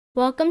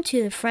Welcome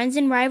to the Friends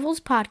and Rivals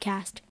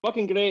podcast.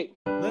 Fucking great.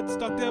 Let's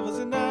talk Devils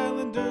and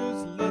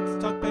Islanders.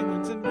 Let's talk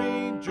Penguins and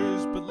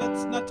Rangers. But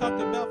let's not talk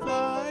about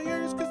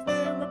Flyers, cause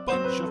they're a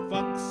bunch of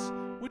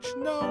fucks, which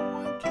no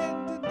one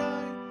can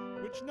deny.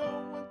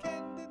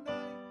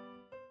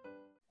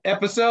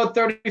 Episode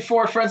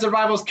 34, Friends and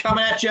Rivals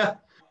coming at you.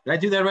 Did I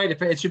do that right?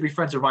 It should be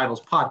Friends and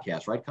Rivals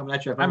podcast, right? Coming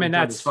at you. I mean,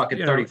 that's fucking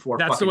 34.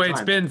 That's the way times.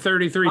 It's been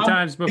 33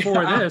 times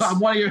before this. I'm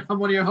one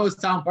of your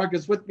hosts, Tom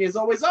Marcus. With me as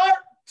always are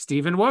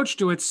Stephen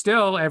Wojtowicz,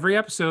 still every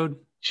episode.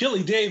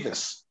 Chili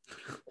Davis.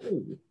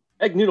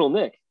 Egg Noodle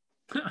Nick.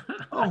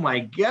 Oh my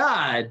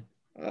God.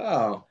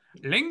 Oh.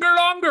 Linger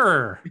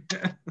longer.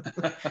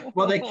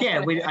 Well, they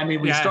can't. We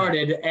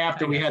started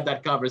after we had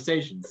that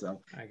conversation,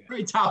 so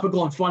very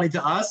topical and funny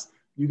to us.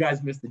 You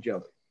guys missed the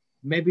joke.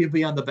 Maybe it'll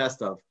be on the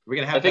best of. We're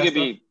gonna have. I think it'd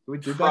be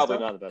probably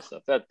best not the best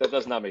stuff. That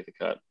does not make the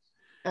cut.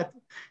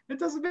 It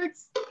doesn't make.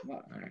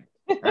 All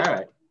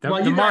right.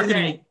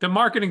 The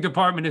marketing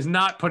department is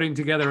not putting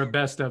together a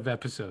best of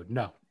episode.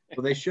 No.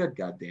 Well, they should.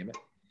 God damn it.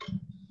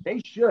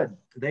 They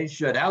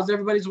should. How's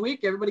everybody's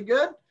week? Everybody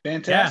good?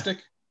 Fantastic.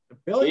 Yeah.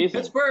 Billy, Amazing.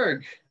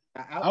 Pittsburgh.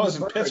 I was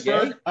in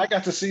Pittsburgh. I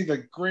got to see the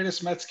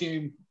greatest Mets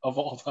game of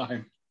all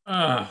time.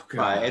 Oh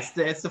God.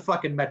 It's the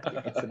fucking Mets.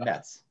 It's the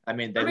Mets. I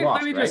mean, they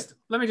lost.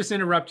 Let me just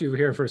interrupt you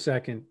here for a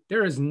second.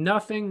 There is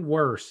nothing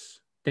worse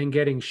than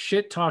getting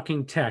shit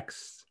talking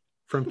texts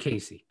from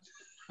Casey.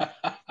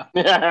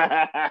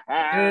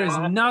 There is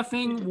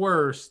nothing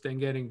worse than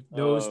getting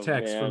those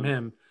texts from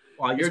him,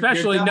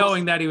 especially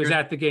knowing that he was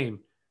at the game.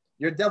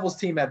 Your Devils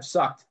team have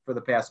sucked for the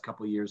past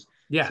couple of years.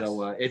 Yes.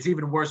 So it's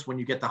even worse when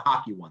you get the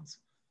hockey ones.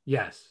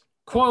 Yes.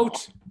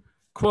 Quote,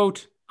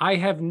 I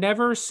have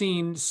never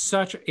seen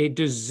such a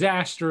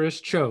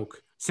disastrous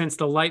choke since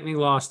the Lightning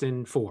lost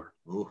in 4.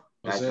 Ooh,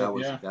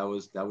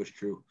 that was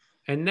true.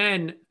 And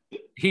then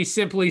he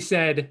simply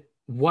said,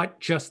 "What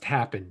just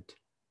happened?"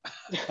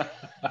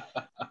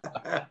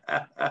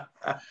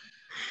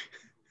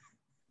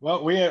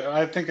 Well,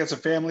 I think as a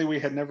family, we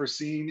had never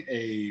seen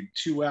a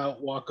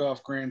 2-out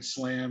walk-off grand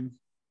slam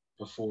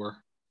before.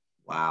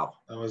 Wow.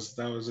 That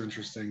was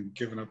interesting,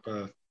 giving up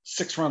a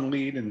 6-run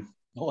lead in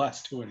the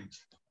last 2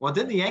 innings. Well,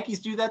 didn't the Yankees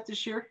do that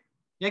this year?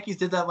 Yankees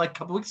did that like a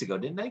couple weeks ago,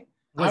 didn't they?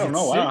 I don't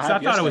know. I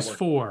thought it was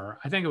 4.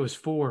 I think it was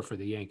 4 for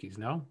the Yankees,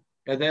 no?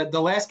 Yeah,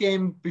 the last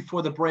game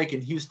before the break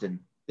in Houston,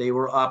 they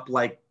were up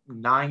like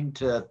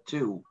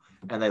 9-2,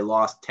 and they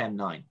lost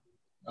 10-9.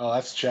 Oh,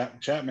 that's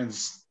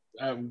Chapman's.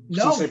 Chapman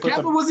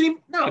wasn't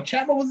even.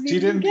 He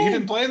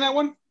didn't play in that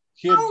one.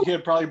 He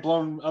had probably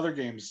blown other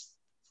games,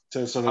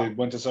 so they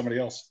went to somebody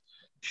else.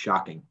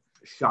 Shocking.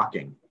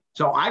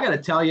 So I got to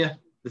tell you,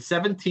 the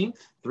 17th,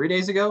 3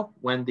 days ago,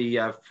 when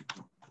the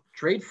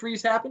trade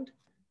freeze happened,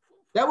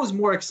 that was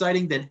more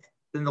exciting than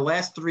the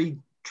last 3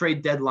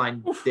 trade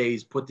deadline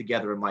days put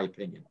together, in my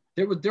opinion.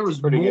 There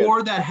was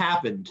more that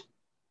happened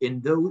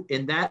in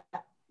that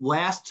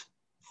last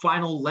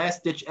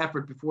ditch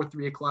effort before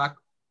 3 o'clock.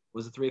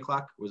 Was it 3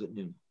 o'clock or was it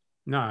noon?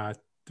 No,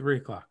 3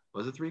 o'clock.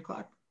 Was it 3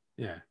 o'clock?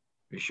 Yeah. Are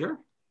you sure?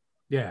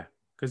 Yeah,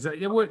 because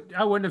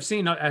I wouldn't have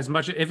seen as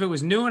much. If it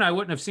was noon, I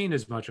wouldn't have seen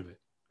as much of it.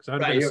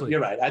 Right, you're right.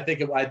 You're right. I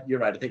think it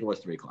was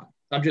 3 o'clock.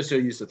 I'm just so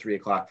used to 3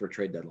 o'clock for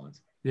trade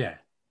deadlines. Yeah.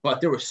 But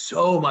there was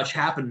so much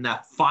happened in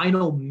that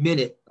final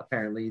minute,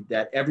 apparently,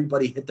 that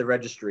everybody hit the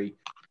registry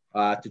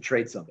to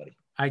trade somebody.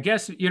 I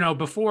guess,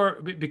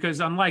 because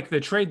unlike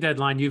the trade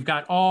deadline, you've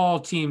got all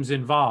teams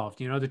involved.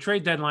 The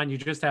trade deadline, you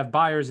just have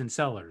buyers and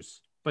sellers.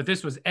 But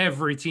this was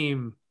every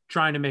team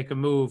trying to make a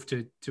move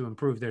to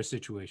improve their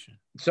situation.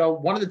 So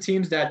one of the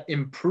teams that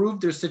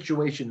improved their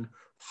situation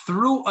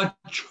through a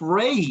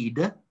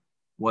trade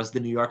was the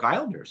New York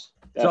Islanders.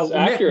 That's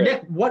accurate.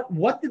 Nick,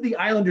 what did the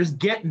Islanders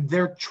get in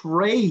their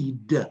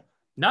trade?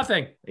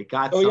 Nothing. They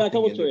got something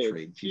in trades. the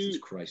trade. Jesus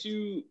Christ.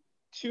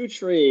 Two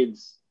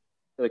trades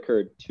that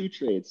occurred. 2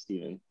 trades,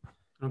 Steven.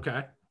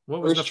 Okay.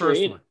 What was the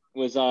first one?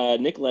 Was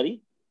Nick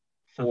Leddy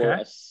for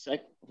a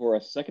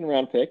second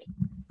round pick.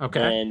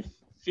 Okay. And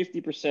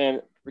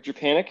 50% Richard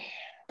Panik.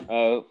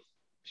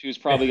 She was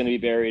probably going to be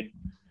buried.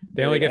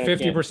 They only get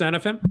 50%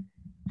 of him?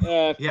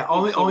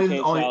 Only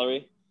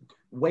salary.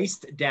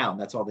 Waist down.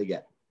 That's all they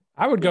get.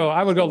 I would go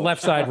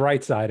left side,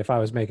 right side if I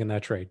was making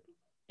that trade.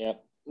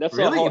 Yep. That's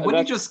really?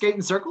 Wouldn't you just skate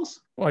in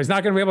circles? Well, he's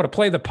not going to be able to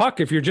play the puck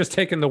if you're just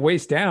taking the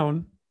waist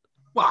down.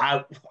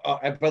 Well,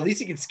 but at least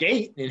he can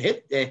skate and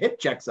hip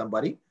check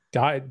somebody.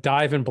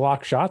 Dive and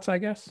block shots, I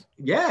guess.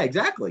 Yeah,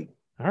 exactly.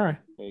 All right.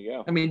 There you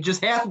go. I mean,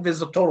 just half of his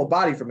total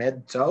body from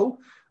head to toe.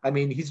 I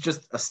mean, he's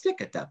just a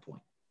stick at that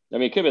point. I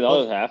mean, it could be the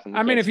other half.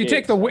 I mean, if you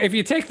take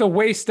the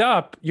waist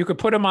up, you could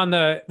put him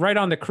right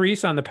on the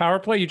crease on the power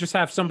play. You just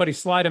have somebody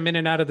slide him in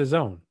and out of the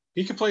zone.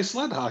 He could play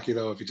sled hockey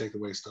though if you take the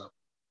waist up.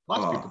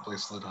 Lots of people play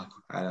sled hockey.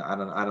 I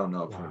don't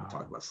know if we're going to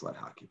talk about sled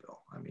hockey, Bill.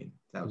 I mean,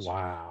 that was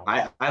wow.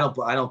 I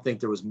don't think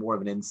there was more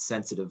of an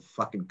insensitive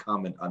fucking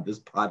comment on this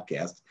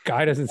podcast.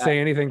 Guy doesn't say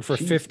anything for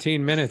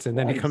 15 minutes and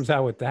then he comes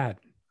out with that.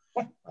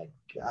 Oh my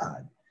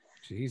God.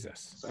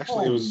 Jesus.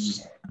 Actually, it was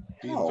just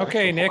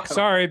okay, Nick.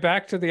 Sorry.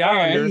 Back to the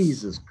Islanders.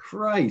 Jesus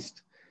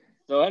Christ.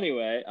 So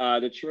anyway,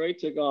 Detroit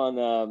took on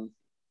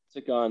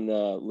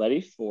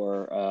Letty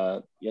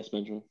for yes,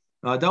 Benjamin.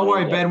 Don't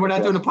worry, Ben. We're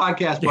not doing a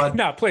podcast, bud.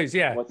 No, please,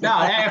 yeah. What's No,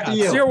 after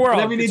you. It's your world.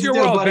 Whatever you need It's to your do,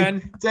 world, buddy.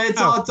 Ben.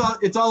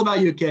 It's all about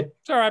you, kid.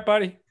 It's all right,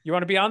 buddy. You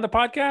want to be on the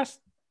podcast?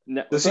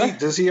 No,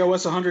 Does he owe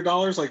us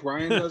 $100 like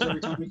Ryan does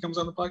every time he comes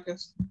on the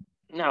podcast?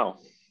 No,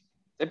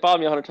 they bought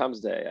me 100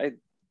 times a day.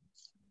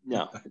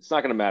 No, it's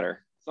not going to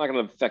matter. It's not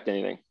going to affect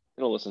anything.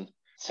 They don't listen.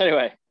 So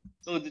anyway,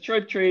 so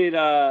Detroit traded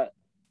the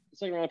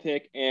second round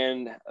pick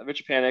and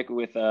Richard Panik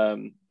with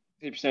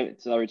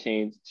 50% salary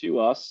retained to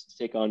us to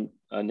take on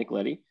Nick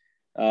Leddy.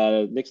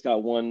 Nick's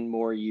got one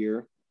more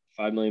year,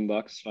 $5 million,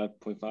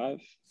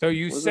 5.5. So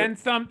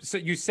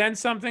you sent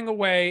something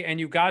away and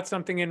you got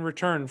something in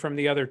return from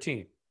the other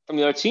team. From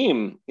the other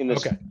team in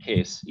this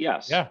case,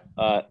 yes. Yeah.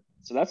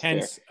 So that's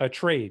hence fair. a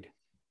trade.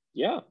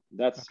 Yeah,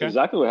 that's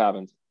exactly what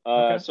happened.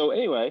 Okay. So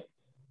anyway,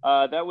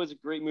 that was a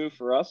great move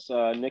for us.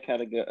 Nick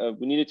had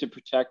we needed to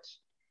protect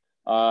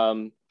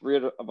three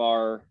of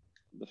our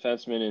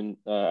defensemen and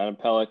Adam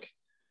Pelech,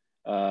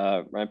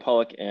 Ryan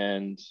Pollock,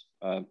 and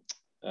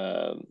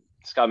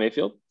Scott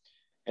Mayfield.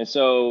 And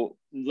so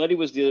Leddy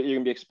was either going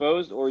to be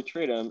exposed or we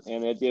trade him.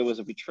 And the idea was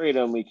if we trade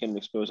him, we can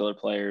expose other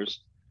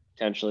players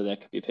potentially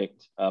that could be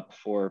picked up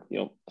for,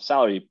 a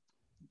salary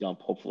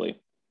dump,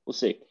 hopefully. We'll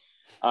see.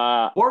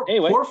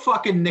 Poor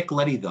fucking Nick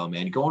Leddy, though,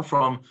 man. Going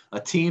from a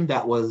team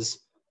that was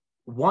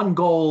one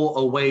goal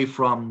away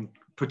from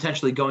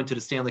potentially going to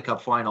the Stanley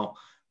Cup final,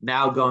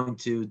 now going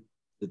to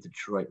the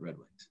Detroit Red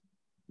Wings.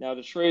 Now,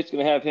 Detroit's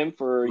going to have him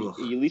for at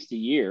least a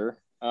year.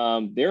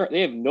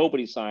 They have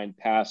nobody signed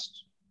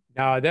past.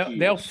 No,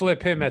 they'll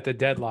flip him at the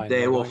deadline.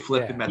 They will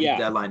flip him at the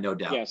deadline, no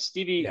doubt. Yeah,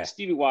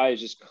 Stevie Y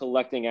is just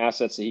collecting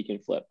assets that he can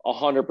flip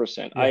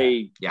 100%.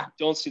 I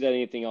don't see that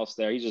anything else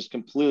there. He's just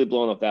completely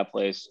blowing up that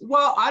place.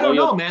 Well, I don't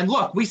know, man.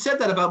 Look, we said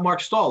that about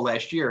Mark Stahl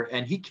last year,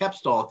 and he kept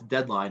Stahl at the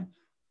deadline.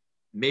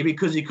 Maybe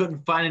because he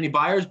couldn't find any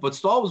buyers, but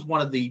Stahl was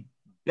one of the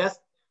best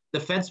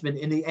defensemen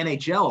in the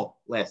NHL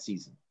last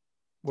season.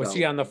 Was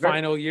he on the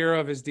final year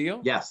of his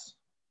deal? Yes.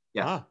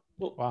 Ah,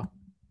 wow.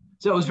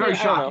 So it was very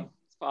shocking.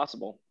 It's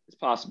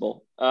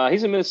possible.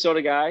 He's a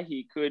Minnesota guy.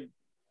 He's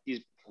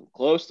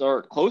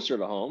closer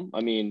to home.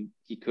 I mean,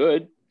 he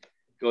could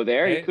go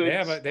there. He could they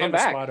have a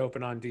spot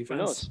open on defense. Who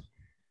knows?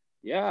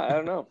 Yeah, I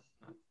don't know.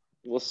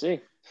 We'll see.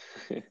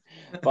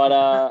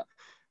 But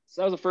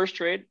so that was the first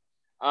trade.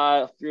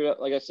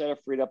 Like I said, I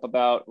freed up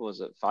about, what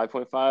was it,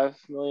 5.5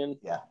 million?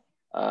 Yeah.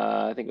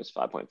 I think it was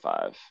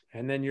 5.5.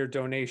 And then your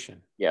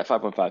donation. Yeah,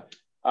 5.5.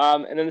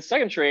 And then the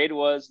second trade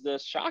was the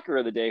shocker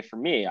of the day for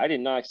me. I did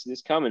not see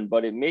this coming,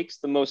 but it makes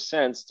the most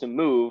sense to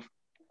move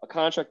a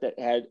contract that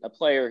had a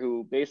player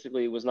who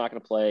basically was not going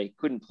to play,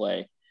 couldn't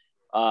play,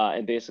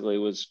 and basically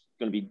was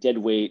going to be dead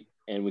weight.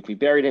 And if we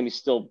buried him, he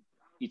still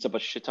eats up a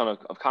shit ton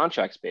of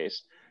contract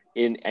space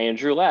in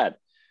Andrew Ladd,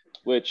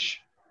 which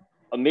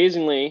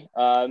amazingly,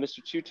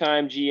 Mr.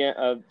 Two-time GM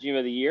of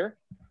the year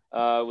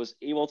was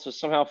able to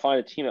somehow find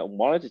a team that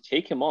wanted to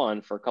take him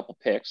on for a couple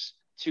picks.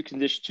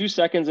 2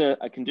 seconds and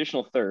a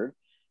conditional third,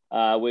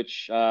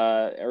 which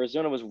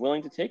Arizona was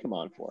willing to take him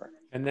on for.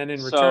 And then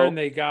in return,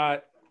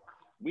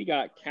 we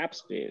got cap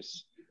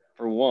space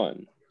for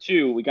 1.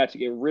 2, we got to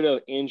get rid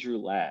of Andrew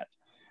Ladd,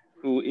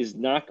 who is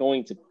not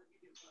going to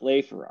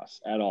play for us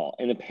at all.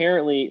 And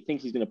apparently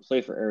thinks he's going to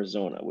play for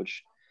Arizona,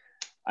 which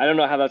I don't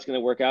know how that's going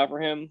to work out for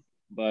him,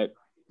 but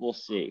we'll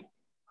see.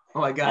 Oh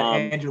my God,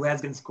 Andrew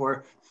Ladd's going to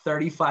score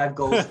 35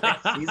 goals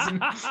next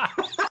season.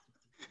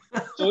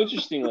 So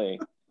interestingly,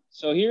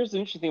 here's the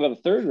interesting thing about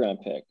the third round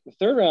pick. The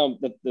third round,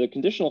 the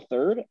conditional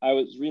third, I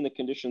was reading the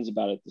conditions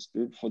about it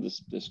before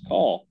this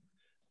call,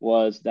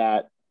 was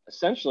that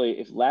essentially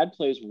if Ladd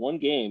plays one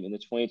game in the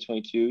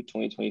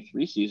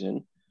 2022-2023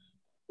 season,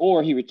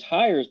 or he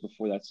retires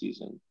before that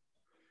season,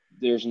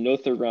 there's no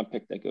third round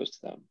pick that goes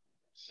to them.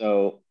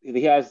 So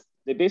they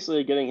basically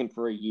are getting him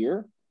for a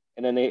year,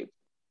 and then they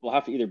will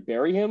have to either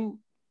bury him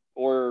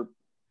or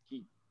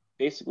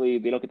they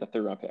don't get the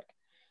third round pick.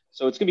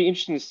 So it's going to be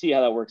interesting to see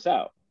how that works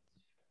out.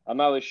 I'm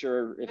not really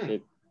sure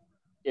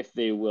if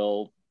they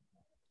will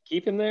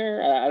keep him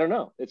there. I don't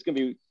know. It's going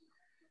to be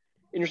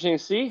interesting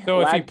to see.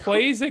 So if he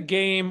plays a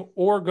game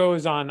or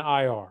goes on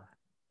IR?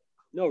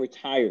 No,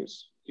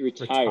 retires. He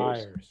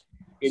retires.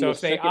 So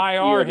if they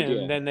IR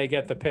him, then they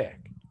get the pick.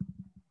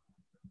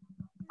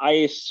 I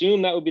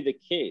assume that would be the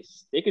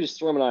case. They could just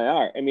throw him in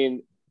IR. I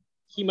mean,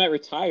 he might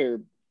retire,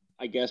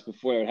 I guess,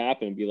 before it would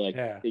happen and be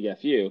like, big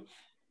F you.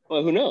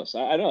 Well, who knows?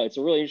 I don't know. It's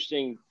a really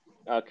interesting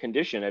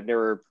condition. I've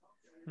never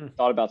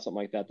thought about something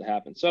like that to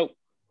happen. So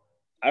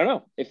I don't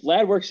know if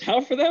Ladd works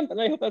out for them, and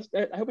I hope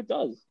it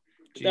does.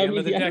 GM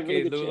of the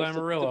decade, Lou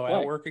Lamoriello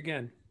at work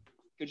again.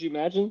 Could you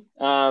imagine?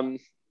 Well,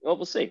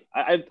 we'll see.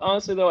 I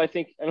honestly though, I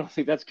don't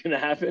think that's going to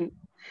happen.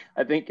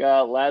 I think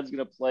Ladd's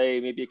going to play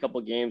maybe a couple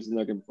of games,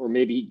 and or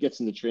maybe he gets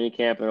into training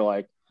camp, and they're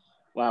like,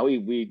 "Wow,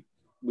 we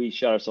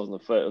shot ourselves in the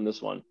foot on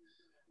this one."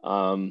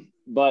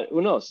 But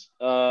who knows?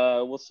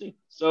 We'll see.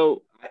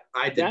 So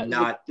I did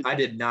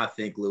not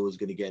think Lou was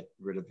going to get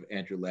rid of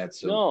Andrew Ladd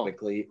so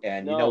quickly.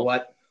 And you know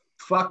what?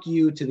 fuck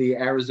you to the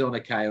Arizona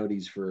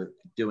Coyotes for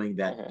doing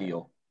that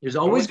deal. There's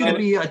always going to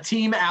be a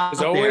team out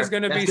There's always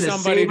going to be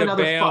somebody to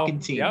bail. Fucking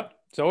team. Yep.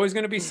 It's always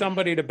going to be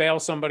somebody to bail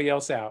somebody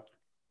else out.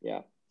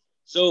 Yeah.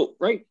 So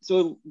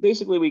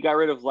basically we got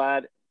rid of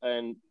Vlad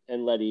and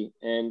Leddy,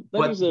 and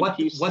Leddy's a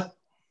piece.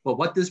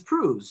 What this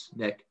proves,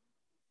 Nick,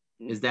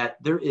 is that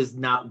there is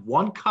not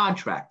one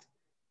contract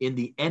in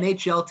the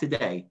NHL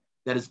today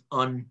that is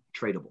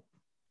untradeable.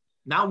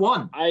 Not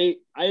one. I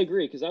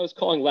agree, because I was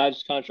calling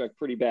Vlad's contract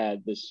pretty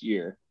bad this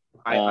year.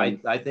 I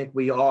think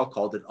we all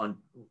called it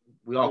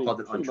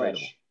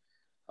untradeable.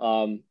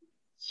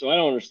 So I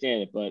don't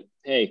understand it, but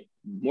hey,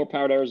 more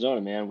power to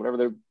Arizona, man.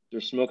 Whatever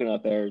they're smoking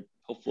out there,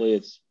 hopefully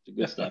it's the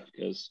good stuff,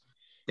 because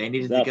they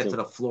needed to get to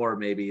the floor.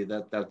 Maybe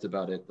that's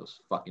about it. Those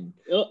fucking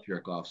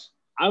jerk offs.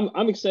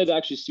 I'm excited to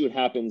actually see what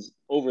happens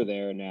over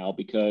there now,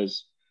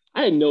 because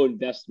I had no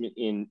investment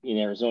in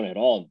Arizona at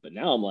all, but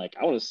now I'm like,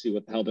 I want to see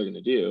what the hell they're going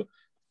to do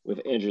with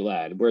Andrew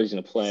Ladd, where he's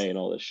going to play and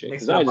all this shit.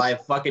 Next time buy a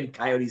fucking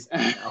Coyotes.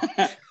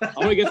 I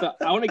want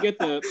to get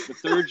the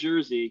third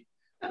jersey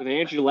with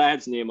Andrew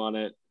Ladd's name on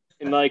it,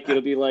 and like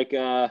it'll be like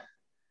I'll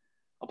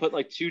put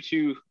like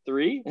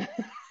 223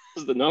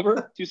 is the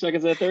number. 2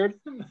 seconds at third.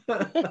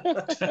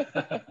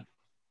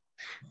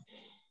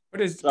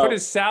 Put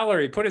his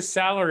salary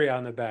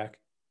on the back.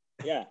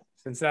 Yeah,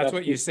 since that's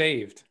what you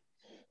saved.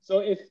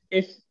 So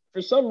if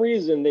for some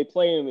reason they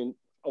play him in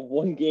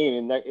one game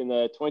in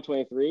the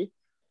 2023.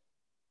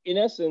 In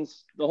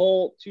essence, the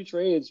whole 2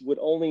 trades would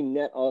only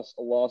net us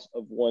a loss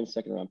of 1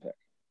 second-round pick,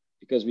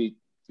 because we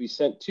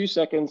sent 2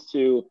 seconds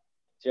to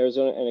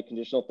Arizona and a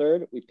conditional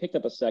third. We picked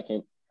up a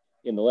second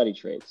in the Leddy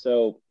trade.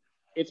 So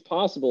it's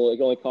possible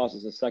it only costs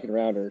us a second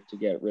rounder to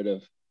get rid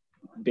of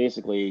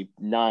basically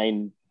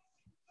 $9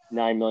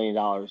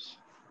 million,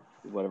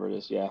 whatever it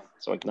is. Yeah,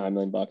 it's like $9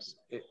 million. But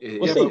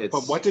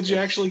what did you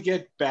actually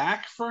get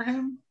back for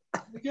him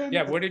again?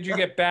 Yeah, what did you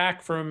get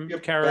back from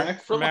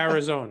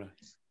Arizona?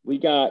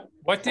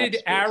 What did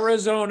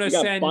Arizona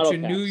send to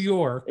New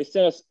York? They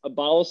sent us a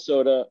bottle of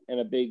soda and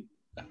a big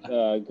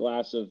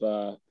glass of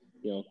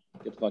get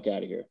the fuck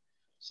out of here.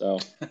 So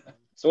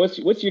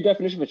what's your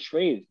definition of a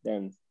trade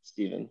then,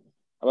 Steven?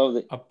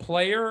 A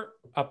player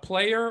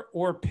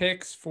or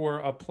picks for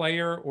a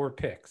player or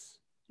picks.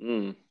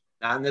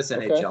 Not in this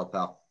NHL,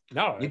 pal.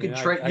 No, you can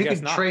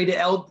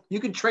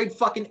trade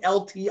fucking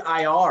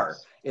LTIR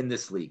in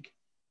this league.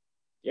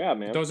 Yeah,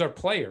 man. Those are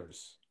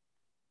players.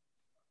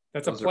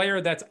 That's a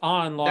player that's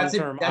on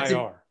long-term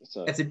IR.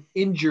 That's an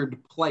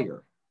injured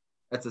player.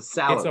 That's a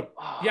salary.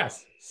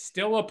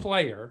 Still a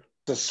player.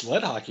 It's a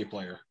sled hockey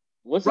player.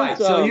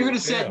 So you're gonna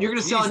send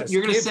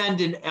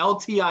an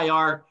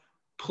LTIR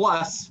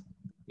plus.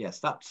 Yeah,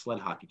 stop sled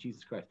hockey,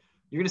 Jesus Christ.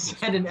 You're gonna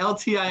send an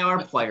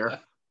LTIR player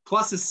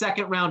plus a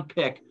second-round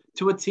pick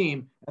to a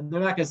team, and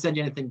they're not gonna send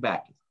you anything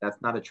back. That's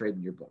not a trade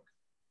in your book.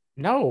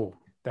 No,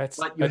 that's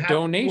a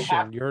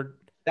donation.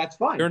 That's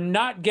fine. You're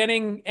not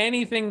getting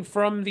anything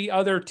from the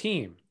other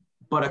team.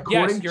 But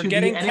according to the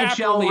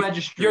NHL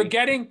registry,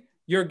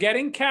 you're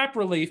getting cap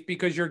relief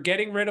because you're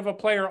getting rid of a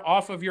player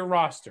off of your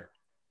roster.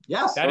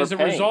 Yes. That is a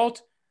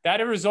result.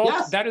 That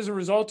is a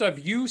result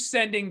of you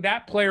sending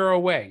that player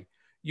away.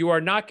 You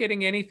are not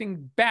getting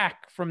anything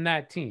back from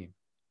that team.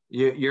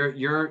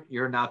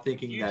 You're not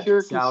thinking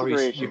that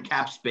salaries, your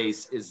cap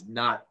space is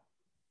not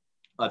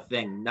a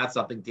thing, not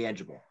something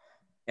tangible.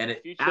 And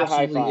it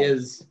absolutely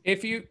is.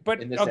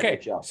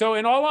 So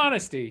in all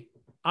honesty,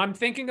 I'm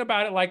thinking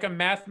about it like a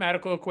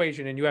mathematical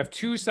equation, and you have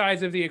two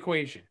sides of the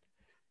equation.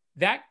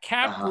 That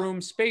cap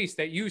room space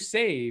that you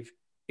save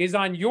is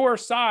on your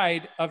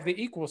side of the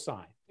equal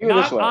sign,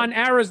 not on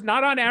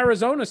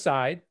Arizona's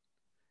side.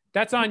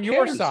 That's on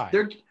your side.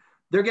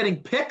 They're getting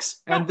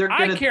picks, and they're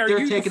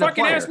you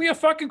fucking ask me a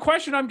fucking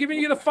question. I'm giving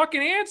you the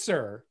fucking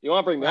answer. You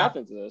want to bring math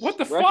into this? What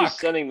the fuck? We're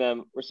sending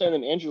them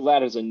Andrew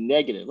Ladd as a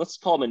negative. Let's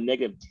call him a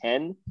 -10,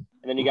 and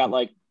then you got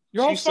like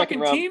your whole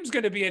fucking team's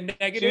going to be a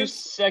negative. 2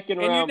 second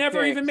round, and you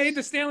never even made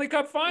the Stanley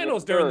Cup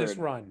Finals during this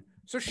run.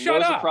 So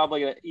shut up. Are probably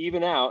going to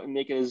even out and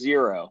make it a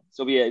 0.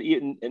 So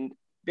and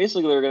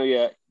basically they're going to be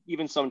a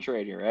even sum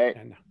trade here, right?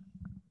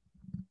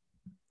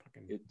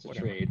 It's a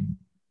trade.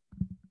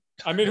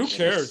 I mean, who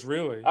cares,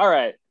 really? All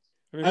right.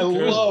 I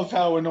love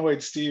how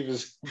annoyed Steve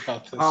is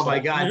about this. Oh my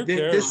God,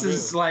 this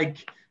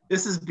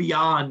is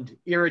beyond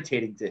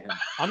irritating to him.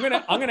 I'm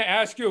gonna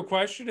ask you a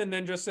question and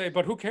then just say,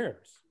 but who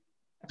cares?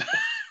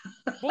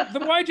 Well,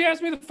 then why'd you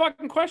ask me the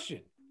fucking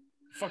question?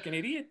 Fucking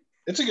idiot.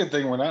 It's a good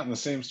thing we're not in the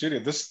same studio.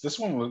 This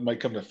one might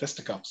come to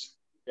fisticuffs.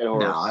 No,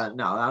 I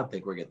don't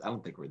think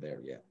we're there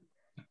yet.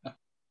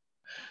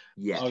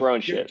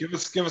 Throwing shit. Give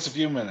us a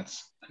few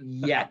minutes.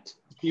 Yet.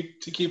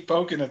 keep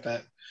poking at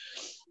that.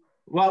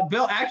 Well,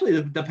 Bill, actually,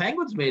 the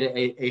Penguins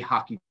made a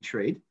hockey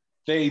trade.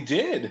 They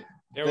did.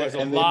 There was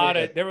a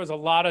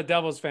lot of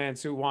Devils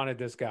fans who wanted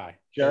this guy.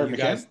 Jared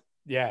McCann?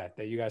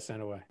 That you guys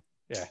sent away.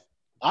 Yeah.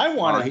 I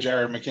wanted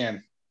Jared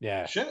McCann.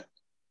 Yeah. Shit.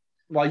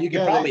 Well, you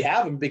can probably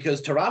have him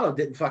because Toronto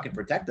didn't fucking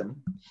protect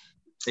him.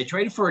 They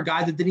traded for a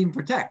guy that didn't even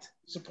protect.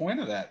 What's the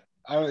point of that?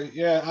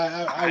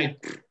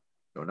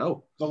 Don't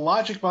know. The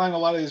logic behind a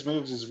lot of these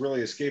moves is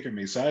really escaping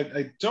me. So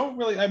I don't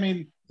really. I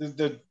mean,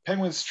 the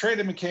Penguins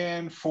traded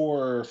McCann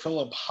for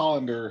Philip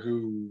Hollander,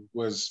 who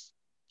was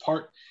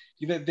part.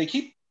 They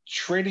keep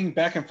trading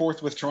back and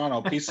forth with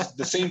Toronto pieces,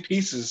 the same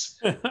pieces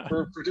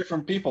for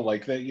different people.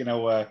 Like they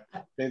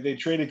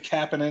traded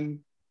Kapanen,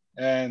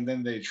 and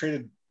then they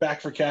traded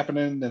back for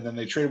Kapanen, and then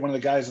they traded one of the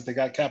guys that they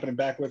got Kapanen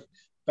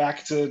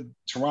back to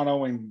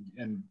Toronto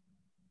and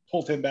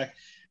pulled him back.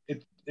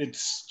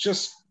 It's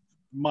just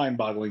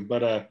mind-boggling.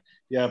 But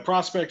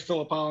prospect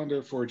Philip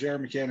Hollander for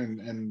Jared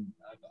McCann, and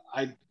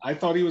I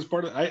thought he was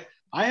part of.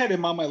 I had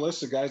him on my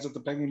list of guys that the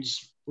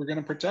Penguins were going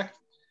to protect.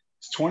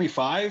 It's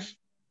 25.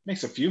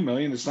 Makes a few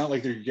million. It's not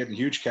like they're getting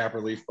huge cap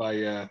relief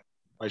by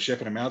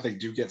shipping him out. They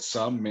do get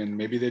some, and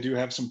maybe they do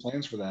have some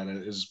plans for that.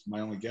 Is my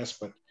only guess.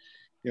 But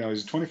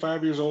he's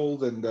 25 years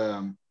old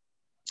and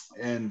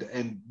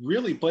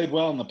really played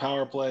well in the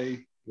power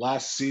play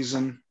last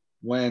season.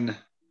 When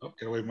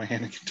get away with my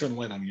hand, I can turn the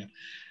light on again.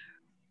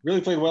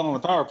 Really played well in the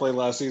power play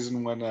last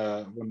season when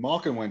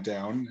Malkin went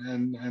down,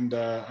 and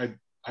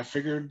I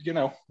figured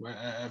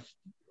I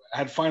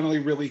had finally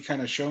really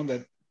kind of shown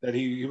that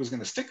he was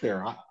going to stick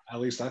there. At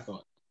least I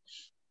thought.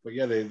 But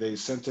yeah, they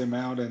sent him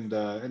out and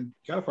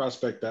got a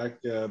prospect back.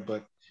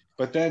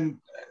 But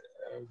then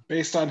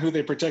based on who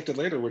they protected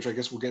later, which I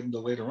guess we'll get into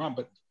later on,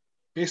 but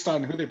based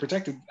on who they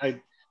protected,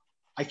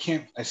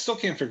 I still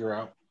can't figure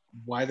out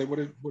why they would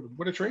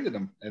have traded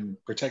him and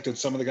protected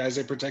some of the guys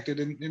they protected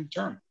in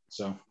turn.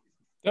 So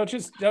they'll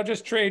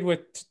just trade with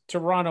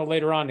Toronto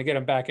later on to get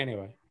him back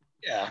anyway.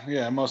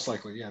 Yeah, most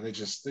likely. Yeah, they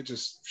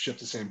just ship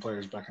the same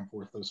players back and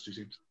forth, those two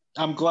teams.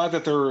 I'm glad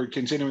that they're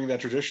continuing that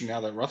tradition now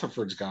that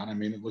Rutherford's gone. I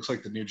mean, it looks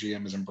like the new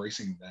GM is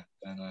embracing that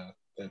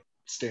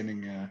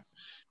standing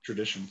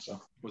tradition. So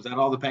was that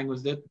all the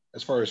Penguins did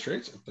as far as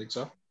trades? I think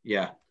so.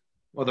 Yeah.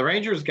 Well, the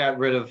Rangers got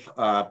rid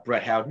of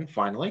Brett Howden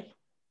finally,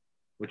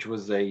 which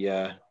was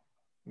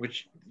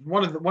which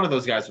one of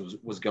those guys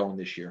was going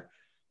this year.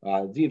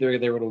 Either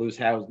they were to lose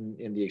Howden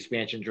in the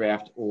expansion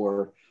draft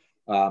or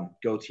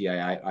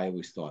Gauthier. I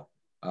always thought.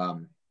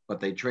 But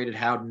they traded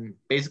Howden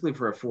basically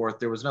for a fourth.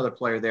 There was another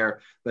player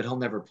there, but he'll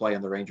never play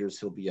on the Rangers.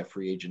 He'll be a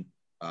free agent.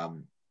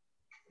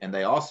 And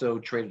they also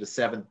traded a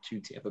seventh to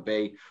Tampa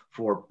Bay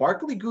for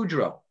Barclay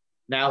Goodrow.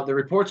 Now, the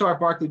reports are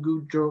Barclay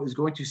Goodrow is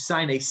going to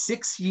sign a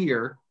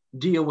 6-year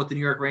deal with the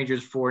New York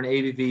Rangers for an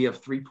AAV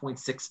of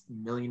 $3.6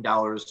 million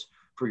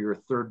for your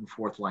third and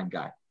fourth line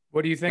guy.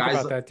 What do you think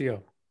about that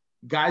deal?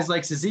 Guys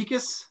like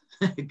Cizikas,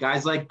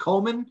 guys like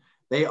Coleman,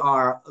 they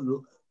are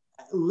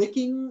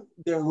licking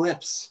their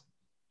lips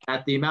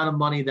at the amount of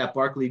money that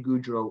Barclay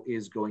Goodrow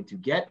is going to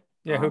get.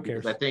 Yeah, who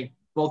cares? I think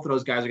both of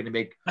those guys are going to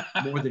make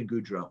more than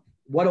Goodrow.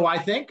 What do I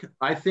think?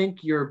 I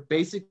think you're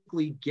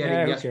basically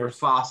getting Jesper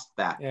Fast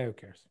back. Yeah, who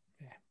cares?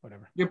 Yeah,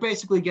 whatever. You're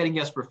basically getting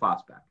Jesper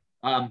Fast back,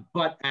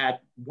 but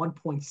at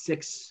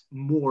 1.6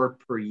 more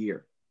per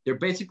year. They're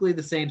basically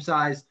the same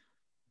size,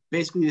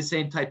 basically the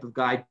same type of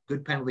guy,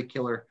 good penalty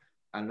killer.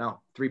 I don't know,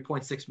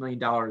 $3.6 million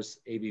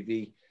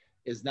ABV.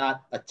 Is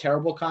not a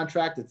terrible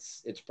contract.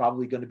 It's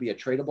probably going to be a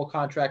tradable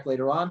contract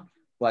later on,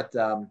 but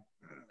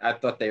I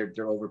thought they're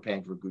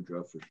overpaying for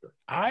Goodrow for sure.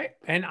 I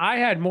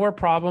had more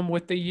problem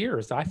with the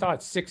years. I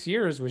thought 6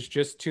 years was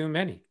just too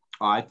many.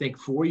 I think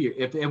 4 years.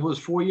 If it was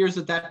 4 years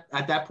at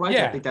that price,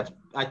 yeah.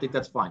 I think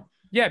that's fine.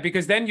 Yeah,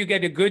 because then you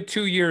get a good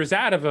 2 years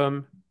out of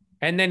him,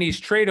 and then he's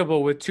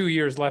tradable with 2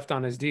 years left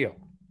on his deal.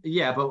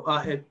 Yeah, but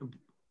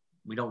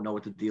we don't know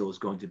what the deal is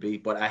going to be,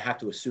 but I have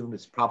to assume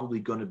it's probably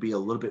going to be a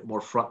little bit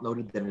more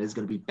front-loaded than it is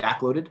going to be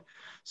back-loaded.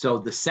 So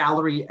the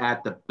salary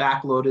at the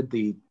back-loaded,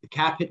 the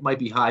cap hit might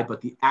be high,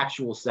 but the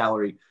actual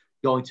salary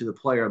going to the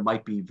player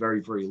might be very,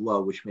 very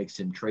low, which makes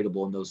him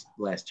tradable in those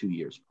last 2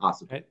 years,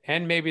 possibly.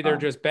 And maybe they're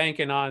just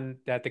banking on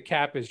that the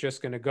cap is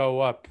just going to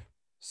go up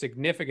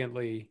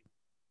significantly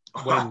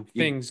when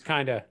things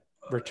kind of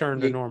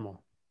return to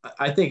normal.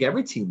 I think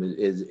every team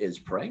is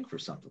praying for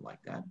something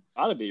like that.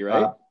 Ought to be,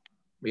 right?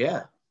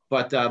 Yeah.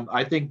 But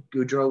I think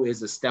Goodrow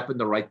is a step in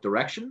the right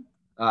direction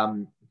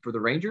for the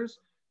Rangers.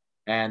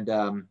 And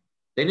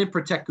they didn't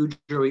protect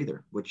Goodrow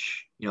either,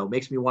 which,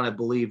 makes me want to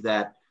believe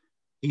that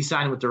he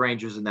signed with the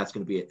Rangers and that's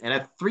going to be it. And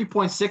at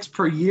 3.6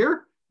 per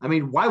year, I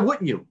mean, why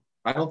wouldn't you?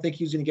 I don't think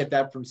he's going to get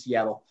that from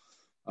Seattle,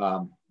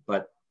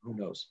 but who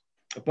knows?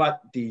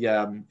 But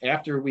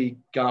after we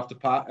got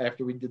off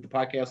after we did the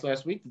podcast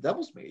last week, the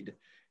Devils made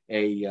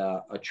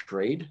a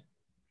trade,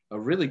 a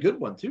really good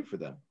one too for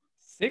them.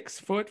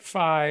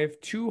 6'5",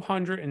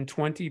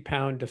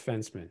 220-pound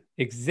defenseman.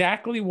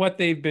 Exactly what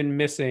they've been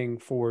missing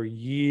for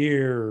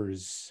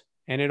years.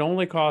 And it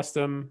only cost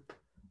them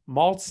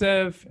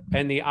Maltsev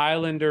and the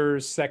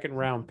Islanders'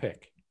 second-round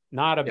pick.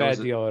 Not a bad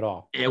deal at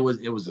all. It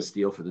was a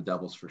steal for the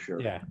Devils for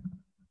sure. Yeah.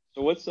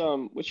 So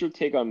what's your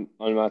take on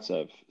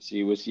Maltsev?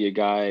 See, was he a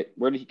guy?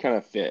 Where did he kind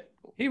of fit?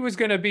 He was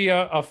going to be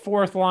a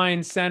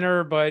fourth-line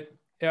center, but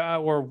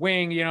or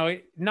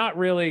wing. Not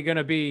really going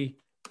to be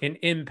an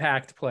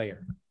impact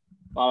player.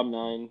 Bottom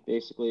nine,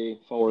 basically,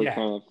 forward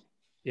kind of.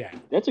 Yeah.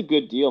 That's a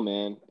good deal,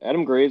 man.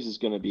 Adam Graves is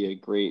going to be a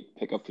great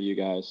pickup for you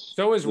guys.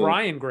 So is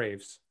Ryan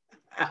Graves.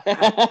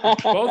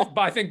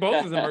 I think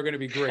both of them are going to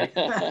be great.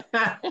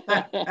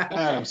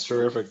 Adam's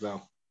terrific,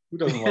 though. Who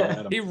doesn't love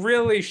Adam? He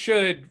really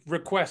should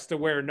request to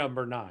wear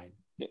number 9.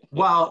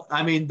 Well,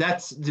 I mean,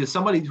 that's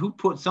somebody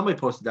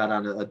posted that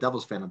on a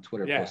Devils fan on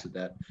Twitter. Yeah. Posted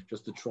that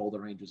just to troll the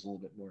Rangers a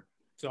little bit more.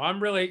 So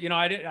I'm really,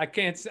 I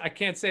can't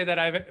say that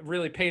I've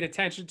really paid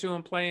attention to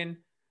him playing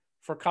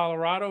for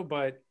Colorado,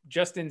 but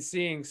just in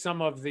seeing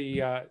some of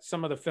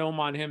the film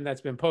on him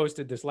that's been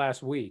posted this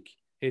last week,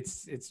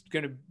 it's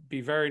going to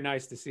be very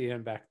nice to see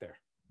him back there.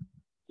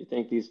 You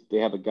think they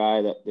have a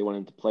guy that they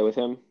wanted to play with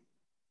him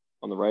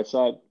on the right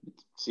side,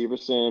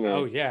 Severson?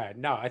 Oh yeah,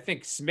 no, I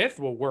think Smith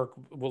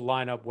will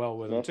line up well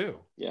with him too.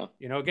 Yeah,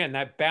 again,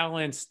 that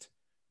balanced,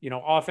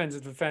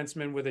 offensive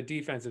defenseman with a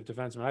defensive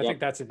defenseman. I think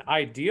that's an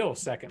ideal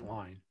second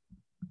line.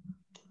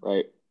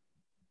 Right.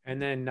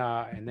 And then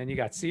you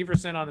got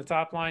Severson on the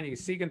top line. You got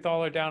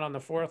Siegenthaler down on the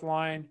fourth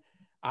line.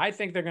 I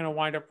think they're going to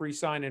wind up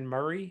re-signing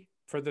Murray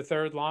for the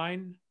third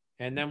line,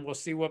 and then we'll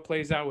see what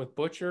plays out with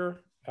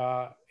Butcher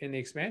in the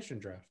expansion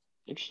draft.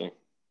 Interesting.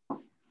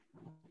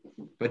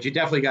 But you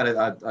definitely got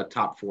a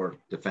top 4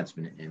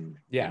 defenseman in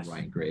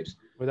Ryan Graves.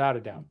 Without a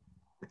doubt.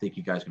 I think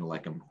you guys are going to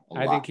like him a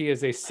lot. I think he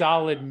is a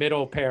solid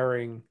middle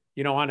pairing.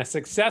 On a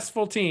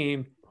successful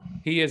team,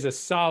 he is a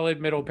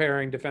solid middle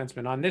pairing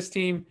defenseman. On this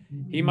team,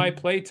 he might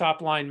play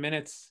top line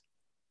minutes,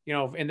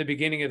 in the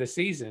beginning of the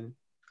season.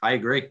 I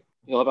agree.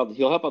 He'll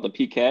help out the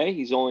PK.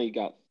 He's only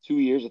got 2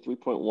 years of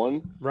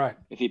 3.1. Right.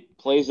 If he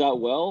plays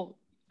out well,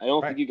 I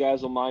don't think you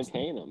guys will mind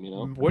paying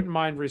him, Wouldn't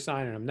mind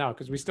re-signing him. No,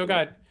 because we still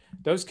got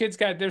those kids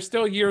they're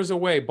still years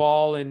away.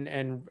 Ball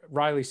and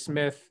Riley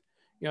Smith,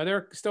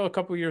 they're still a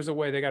couple years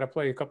away. They got to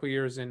play a couple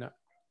years in.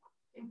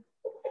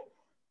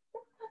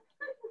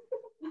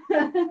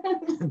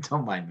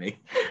 Don't mind me.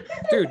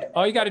 Dude,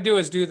 all you got to do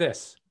is do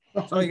this.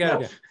 That's all you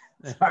got to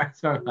do.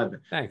 Sorry about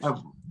that. Thanks.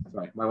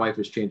 Sorry, my wife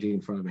is changing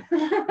in front of me.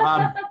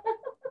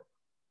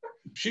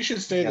 She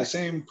should stay the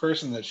same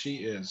person that she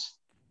is.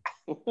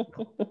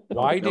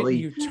 Why didn't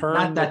you turn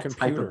the Not that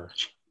computer?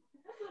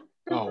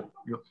 Oh,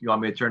 you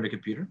want me to turn the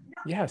computer?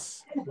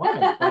 Yes.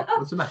 Why?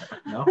 What's the matter?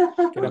 No?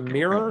 Get a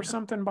mirror or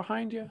something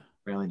behind you?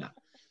 Really not.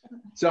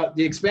 So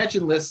the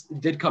expansion list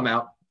did come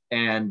out,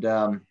 and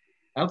I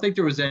don't think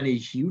there was any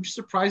huge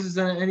surprises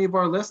on any of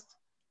our lists.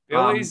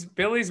 Billy's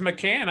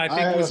McCann, I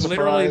think, was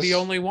literally the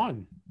only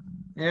one.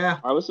 Yeah.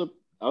 I was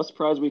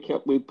surprised we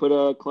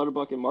put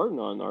Clutterbuck and Martin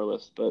on our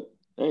list, but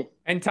hey.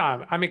 And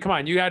Tom, I mean, come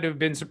on, you had to have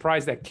been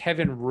surprised that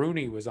Kevin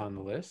Rooney was on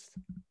the list.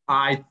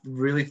 I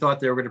really thought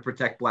they were going to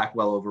protect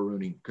Blackwell over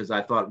Rooney because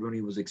I thought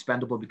Rooney was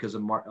expendable because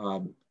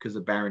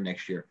of Barron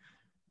next year.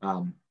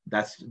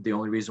 That's the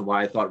only reason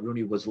why I thought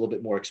Rooney was a little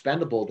bit more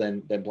expendable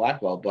than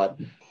Blackwell. But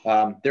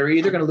they're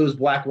either going to lose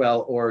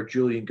Blackwell or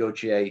Julian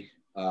Gauthier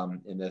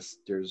in this.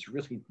 There's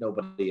really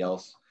nobody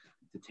else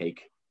to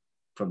take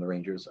from the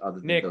Rangers other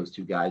than those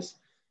two guys.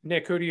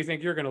 Nick, who do you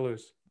think you're going to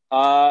lose?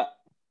 I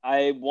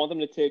want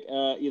them to take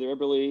either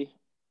Eberle.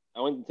 I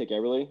want them to take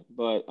Eberle,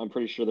 but I'm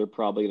pretty sure they're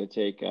probably going to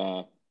take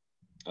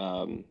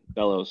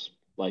Bellows.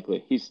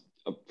 Likely, he's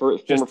a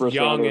former first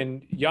young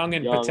rounder. young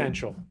and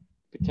potential.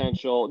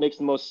 Potential. It makes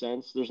the most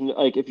sense. There's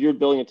like if you're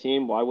building a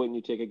team, why wouldn't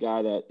you take a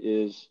guy that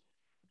is,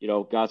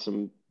 had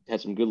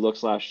some good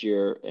looks last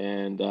year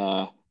and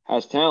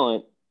has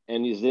talent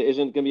and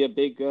isn't going to be a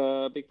big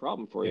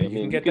problem for you.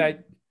 You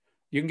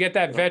can get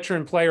that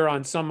veteran player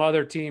on some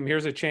other team.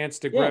 Here's a chance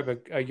to grab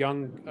a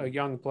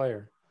young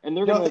player. And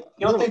they're You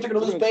don't think they're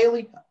going to lose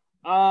Bailey?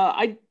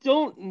 I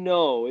don't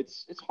know.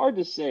 It's hard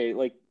to say.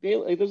 Like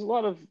Bailey, there's a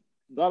lot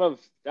of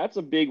that's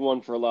a big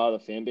one for a lot of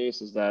the fan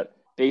base is that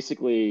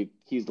basically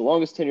he's the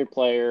longest tenured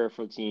player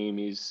for the team.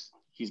 He's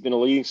been a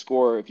leading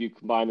scorer if you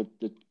combine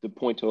the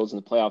point totals in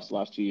the playoffs the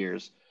last 2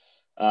 years.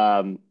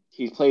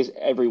 He plays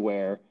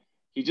everywhere.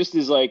 He just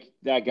is like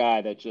that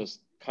guy that just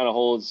kind of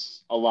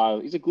holds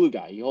he's a glue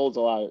guy. He holds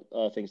a lot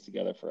of things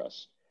together for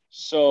us.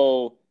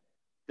 So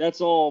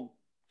that's all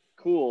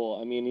cool.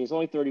 I mean, he's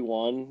only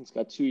 31. He's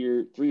got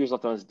 3 years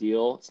left on his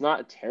deal. It's not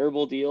a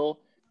terrible deal.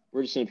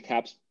 We're just in a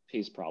cap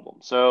space problem.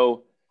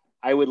 So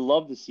I would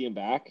love to see him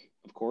back,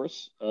 of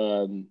course.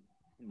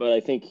 But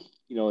I think,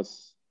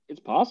 it's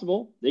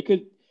possible. They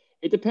could,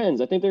 it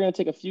depends. I think they're going to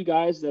take a few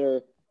guys that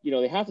are,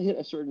 they have to hit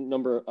a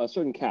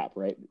certain cap,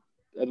 right?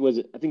 Was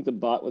it? I think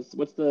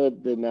what's the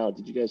amount?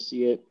 Did you guys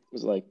see it?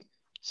 Was it like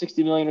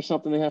 60 million or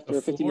something? They have to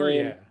 50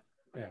 million.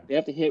 Yeah. They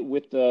have to hit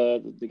with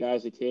the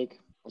guys they take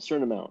a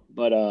certain amount.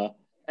 But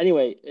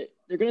anyway,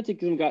 they're going to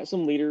take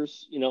some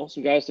leaders,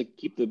 some guys to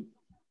keep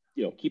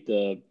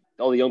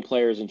all the young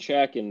players in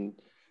check and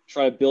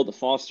try to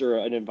foster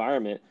an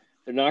environment.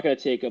 They're not going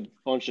to take a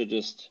bunch of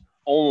just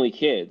only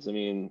kids. I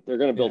mean, they're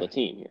going to build a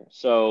team here.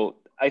 So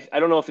I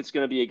don't know if it's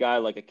going to be a guy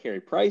like a Carey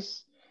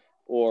Price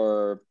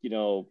or,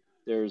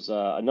 there's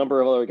a number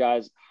of other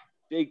guys,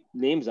 big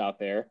names out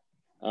there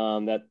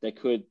that they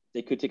could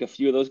take a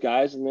few of those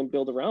guys and then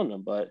build around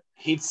them. But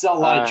he'd sell a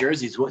lot of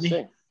jerseys, wouldn't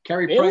he?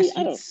 Carey Price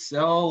would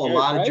sell a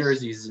lot of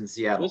jerseys in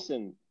Seattle.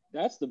 Listen,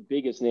 that's the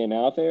biggest name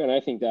out there, and I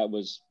think that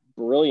was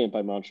brilliant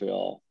by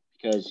Montreal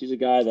because he's a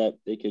guy that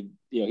they could,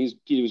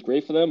 he was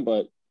great for them,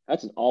 but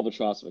that's an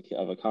albatross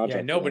of a contract.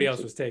 Yeah, nobody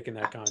else was taking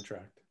that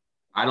contract.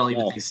 I don't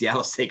even think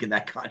Seattle's taking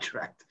that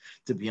contract,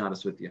 to be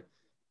honest with you.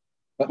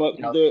 But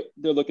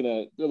they're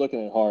looking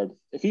at hard.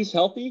 If he's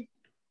healthy,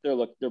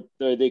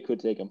 they could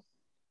take him.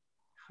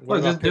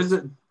 Well,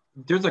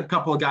 there's a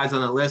couple of guys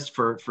on the list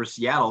for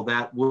Seattle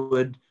that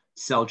would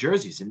sell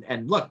jerseys,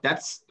 and look,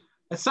 that's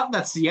something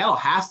that Seattle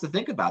has to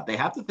think about. They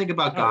have to think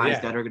about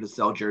guys that are going to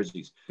sell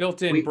jerseys,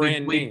 built-in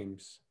brand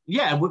names.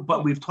 Yeah,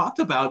 but we've talked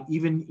about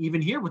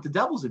even here with the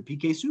Devils and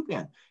PK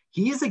Subban.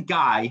 He is a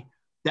guy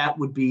that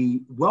would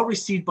be well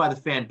received by the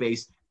fan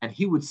base, and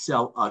he would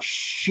sell a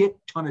shit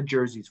ton of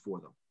jerseys for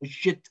them. A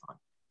shit ton.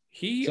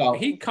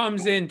 He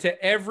comes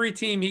into every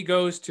team he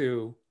goes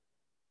to,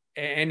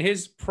 and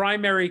his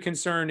primary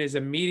concern is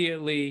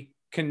immediately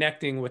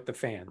connecting with the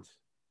fans.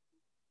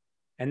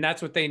 And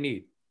that's what they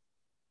need.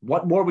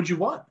 What more would you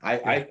want?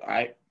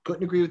 I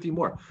couldn't agree with you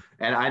more.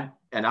 And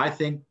I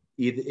think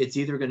it's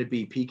either going to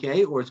be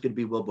PK or it's going to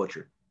be Will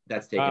Butcher.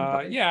 That's taken.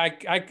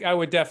 I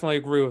would definitely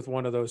agree with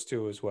one of those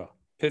two as well.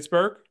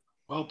 Pittsburgh?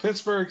 Well,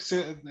 Pittsburgh,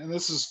 and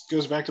this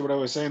goes back to what I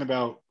was saying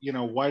about,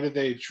 why did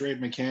they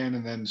trade McCann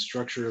and then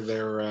structure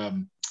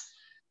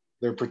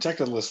their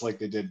protected list like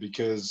they did?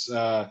 Because,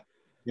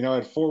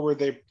 at forward,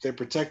 they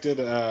protected,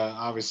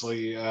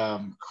 obviously,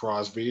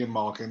 Crosby and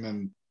Malkin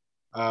and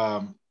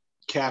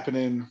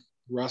Kapanen,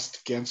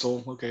 Rust,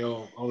 Gensel. Okay,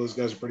 all those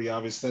guys are pretty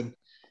obvious. Then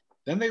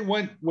they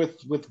went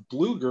with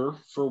Bluger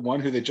for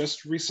one who they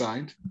just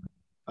re-signed.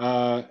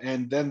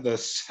 And then the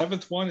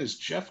seventh one is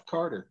Jeff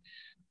Carter.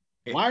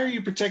 Why are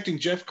you protecting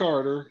Jeff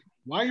Carter?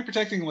 Why are you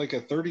protecting like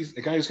a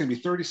guy who's going to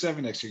be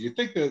 37 next year? You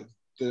think that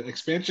the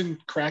expansion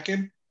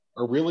Kraken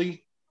are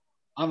really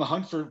on the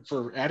hunt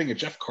for adding a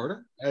Jeff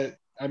Carter? That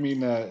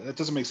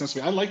doesn't make sense to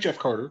me. I like Jeff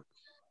Carter.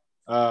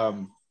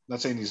 Not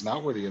saying he's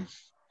not worthy of,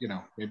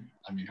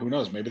 who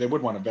knows? Maybe they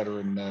would want a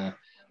veteran.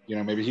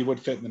 Maybe he would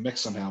fit in the mix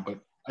somehow. But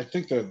I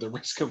think the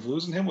risk of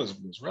losing him was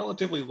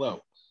relatively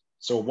low.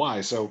 So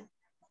why? So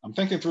I'm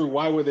thinking through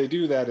why would they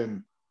do that,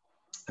 and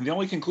the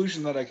only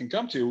conclusion that I can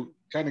come to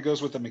kind of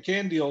goes with the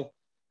McCann deal,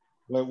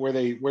 where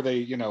they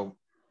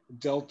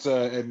dealt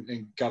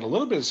and got a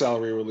little bit of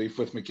salary relief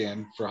with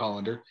McCann for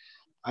Hollander.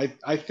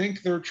 I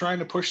think they're trying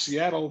to push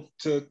Seattle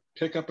to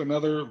pick up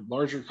another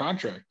larger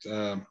contract.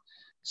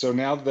 So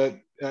now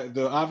that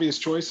the obvious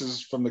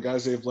choices from the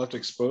guys they've left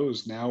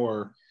exposed now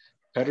are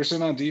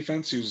Pettersson on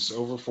defense, who's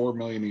over $4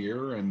 million a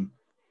year, and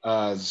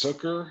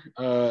Zucker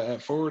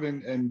at forward,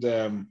 and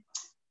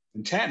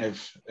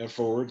Tanev at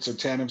forward. So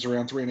Tanev's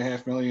around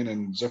 $3.5 million,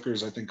 and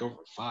Zucker's I think over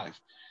 $5 million.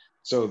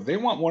 So they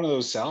want one of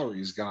those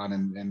salaries gone,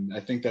 and I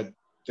think that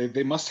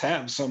they must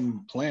have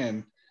some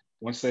plan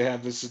once they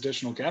have this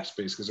additional cap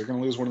space, because they're going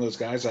to lose one of those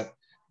guys that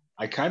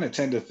I kind of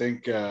tend to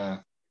think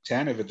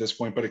Tanev at this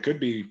point, but it could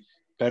be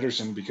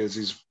Pettersson because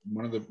he's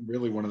one of the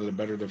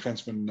better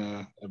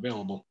defensemen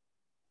available.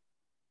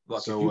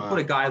 Look, if you put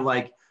a guy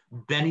like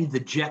Benny the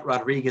Jet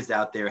Rodriguez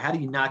out there, how do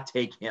you not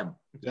take him?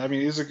 I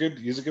mean, he's a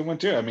good one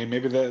too. I mean,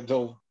 maybe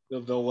they'll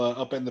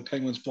upend the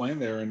Penguins plan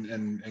there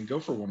and go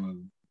for one of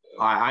them.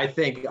 I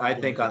think on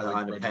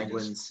the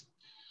Penguins,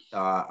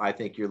 I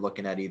think you're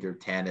looking at either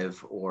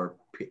Tanev or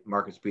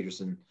Marcus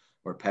Peterson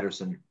or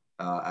Pettersson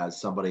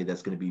as somebody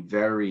that's going to be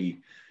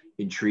very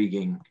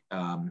intriguing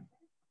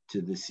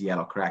to the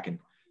Seattle Kraken.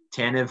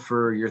 Tanev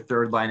for your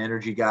third line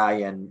energy guy,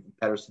 and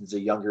Pettersson's a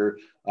younger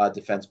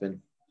defenseman,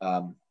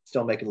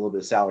 still making a little bit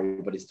of salary,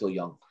 but he's still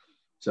young.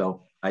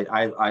 So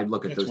I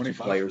look at those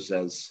 25.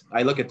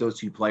 I look at those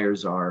two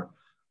players are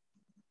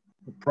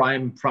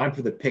prime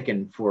for the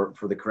picking for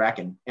the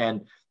Kraken.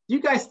 And do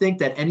you guys think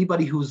that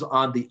anybody who's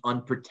on the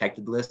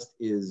unprotected list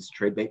is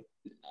trade bait?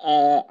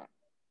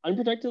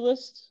 Unprotected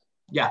list?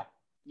 Yeah.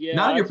 Yeah,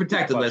 not on your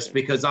protected list,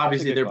 because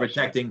obviously they're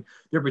protecting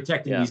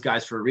these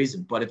guys for a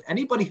reason. But if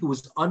anybody who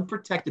was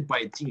unprotected by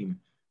a team,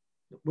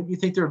 wouldn't you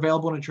think they're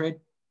available in a trade?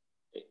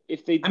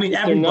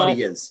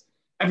 Everybody is,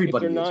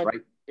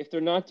 right? If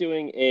they're not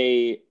doing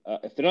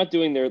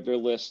their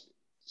list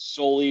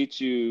solely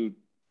to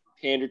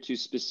pander to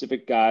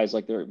specific guys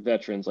like their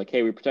veterans, like,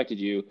 hey, we protected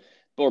you,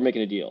 but we're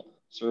making a deal.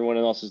 So everyone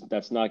else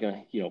that's not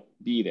going to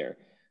be there.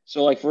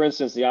 So like for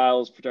instance, the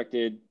Isles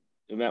protected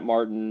Matt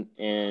Martin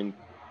and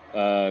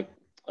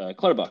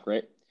Clutterbuck,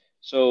 right?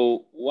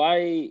 So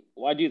why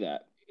do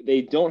that?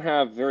 They don't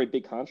have very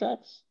big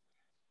contracts,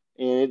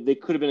 and they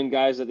could have been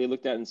guys that they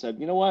looked at and said,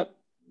 you know what,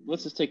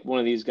 let's just take one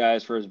of these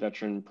guys for his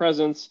veteran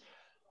presence.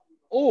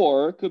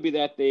 Or it could be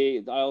that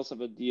the Isles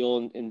have a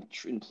deal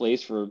in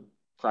place for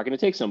Kraken to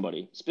take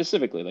somebody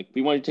specifically, like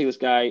we want to take this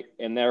guy,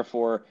 and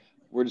therefore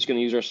we're just going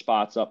to use our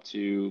spots up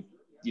to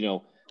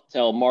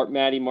tell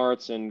Matty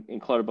Martz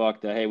and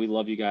Clutterbuck that, hey, we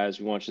love you guys,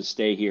 we want you to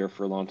stay here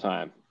for a long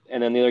time.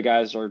 And then the other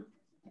guys are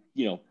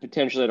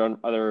potentially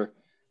that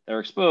are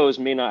exposed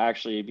may not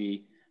actually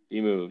be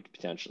moved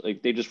potentially.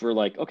 Like they just were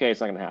like, okay, it's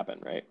not going to happen,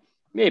 right?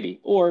 Maybe,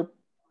 or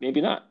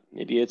maybe not.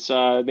 Maybe it's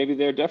maybe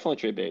they're definitely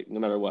trade bait no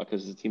matter what,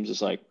 because the team's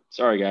just like,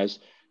 sorry guys,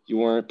 you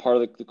weren't part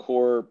of the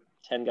core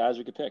 10 guys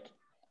we could pick.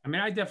 I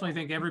mean, I definitely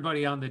think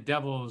everybody on the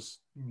Devils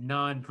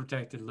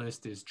non-protected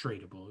list is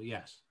tradable.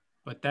 Yes,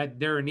 but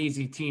they're an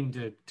easy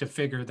team to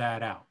figure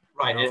that out.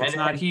 Right. If it's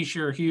not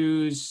Hischier,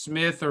 Hughes,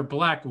 Smith, or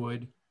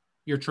Blackwood,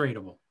 you're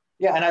tradable.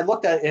 Yeah, and I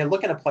looked at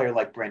a player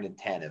like Brandon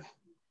Tanev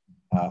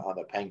on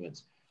the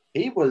Penguins.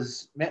 He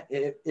was,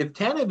 if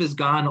Tanev is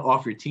gone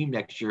off your team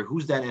next year,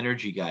 who's that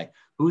energy guy?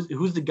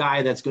 Who's the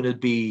guy that's going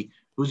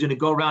to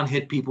go around,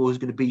 hit people, who's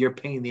going to be your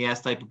pain in the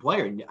ass type of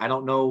player? And I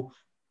don't know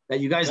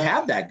that you guys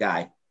have that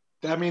guy.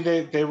 I mean,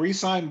 they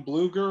re-signed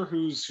Bluger,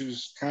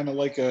 who's kind of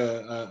like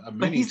a mini.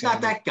 But he's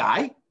not that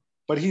guy.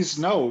 But he's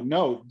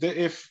no.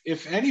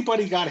 If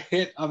anybody got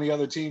hit on the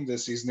other team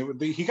this season,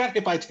 he got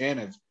hit by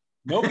Tanev.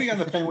 Nobody on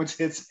the Penguins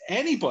hits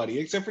anybody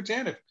except for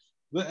Tanev.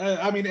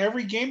 I mean,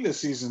 every game this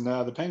season,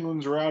 the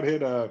Penguins were out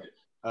hit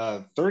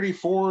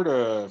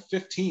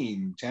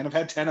 34-15. Tanev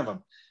had 10 of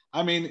them.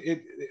 I mean,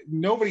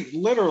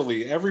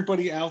 literally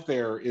everybody out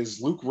there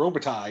is Luc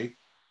Robitaille,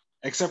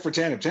 except for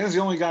Tanev. Tanev's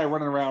the only guy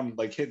running around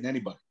like hitting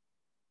anybody.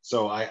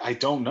 So I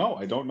don't know.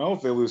 I don't know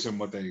if they lose him,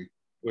 what they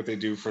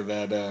do for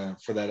that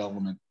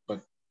element.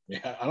 But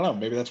yeah, I don't know.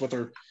 Maybe that's what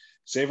they're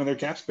saving their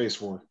cap space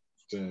for,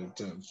 to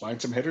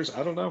find some hitters.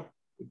 I don't know.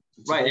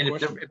 Right,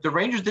 and if the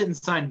Rangers didn't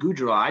sign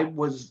Gaudreau, I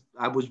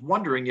was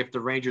wondering if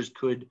the Rangers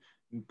could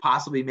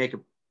possibly make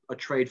a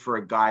trade for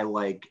a guy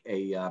like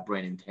a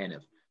Brandon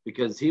Tanev,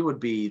 because he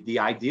would be the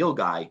ideal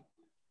guy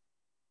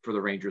for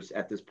the Rangers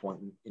at this point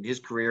in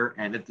his career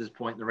and at this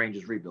point in the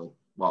Rangers rebuild.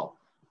 Well,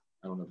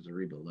 I don't know if it's a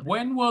rebuild.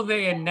 When will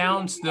they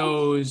announce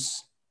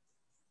those?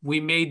 We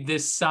made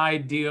this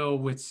side deal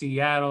with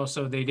Seattle,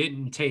 so they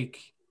didn't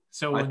take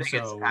so and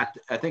so.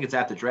 I think it's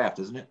at the draft,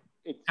 isn't it?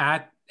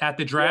 At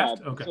the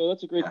draft? Yeah, okay. So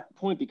that's a great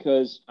point,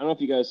 because I don't know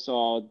if you guys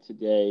saw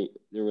today,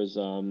 there was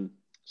some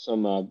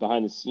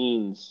behind the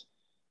scenes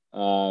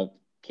video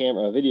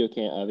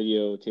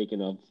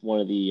taken of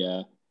one of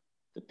the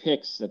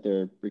picks that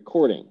they're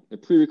recording. They're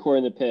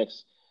pre-recording the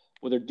picks.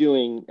 What they're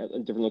doing at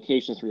different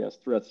locations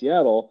throughout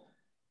Seattle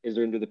is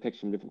they're going to do the picks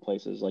from different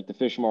places, like the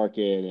fish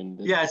market.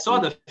 I saw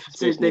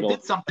they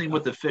did something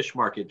with the fish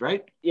market,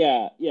 right?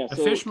 Yeah. The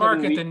fish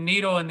market, the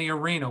Needle, and the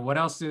arena. What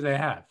else do they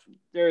have?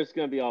 There's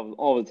going to be all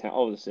over the town,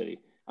 all over the city.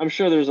 I'm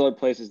sure there's other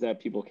places that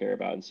people care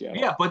about in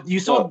Seattle. Yeah, but you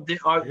saw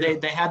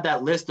they had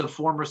that list of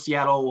former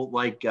Seattle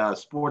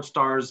sports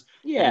stars,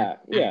 and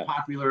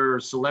popular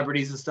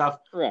celebrities and stuff.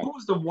 Correct. Who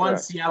was the one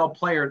Seattle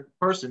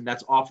person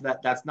that's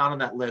that's not on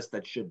that list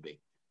that should be?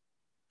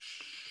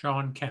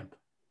 Sean Kemp.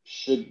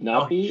 Should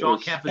not be. Sean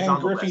Kemp is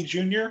on the list. Ken Griffey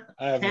Jr.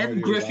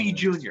 Ken Griffey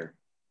Jr.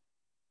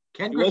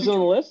 Ken Griffey wasn't on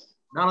the list.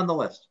 Not on the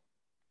list.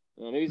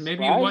 Well,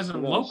 maybe it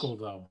wasn't local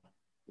though.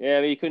 Yeah,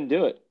 but you couldn't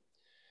do it.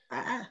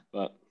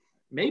 But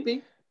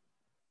maybe.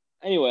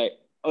 Anyway,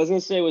 I was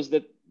gonna say was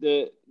that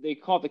they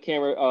caught the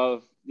camera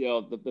of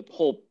the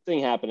whole thing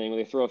happening when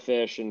they throw a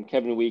fish and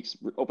Kevin Weeks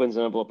opens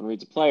an envelope and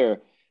reads a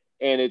player,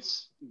 and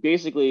it's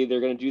basically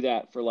they're gonna do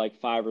that for like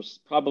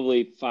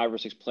probably five or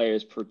six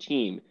players per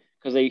team,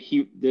 because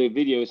the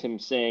video is him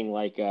saying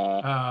like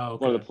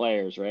one of the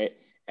players, right?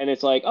 And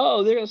it's like,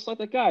 oh, they're gonna select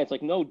that guy. It's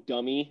like, no,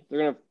 dummy, they're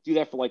gonna do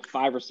that for like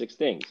 5 or 6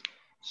 things.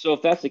 So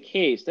if that's the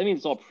case, that means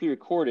it's all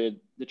pre-recorded.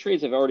 The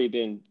trades have already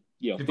been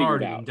figured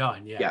already out. Been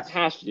done, yeah.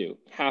 Have to.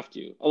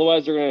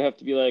 Otherwise, they're going to have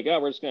to be like, oh,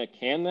 we're just going to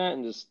can that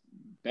and just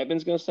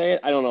Bettman's going to say it.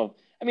 I don't know.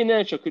 I mean, the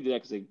NHL could do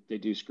that because they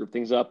do screw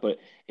things up, but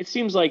it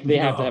seems like they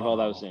have to have all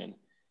those in.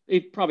 They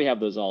probably have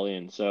those all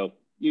in. So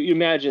you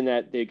imagine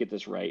that they get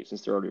this right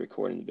since they're already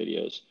recording the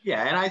videos.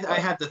 Yeah, and I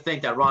have to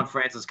think that Ron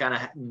Francis kind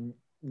of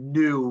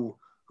knew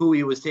who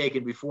he was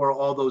taking before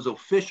all those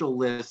official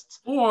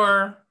lists.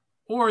 Or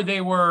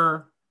they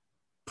were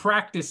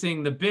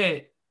practicing the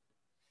bit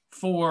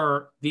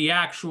for the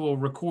actual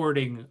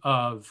recording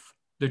of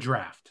the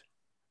draft.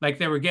 Like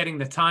they were getting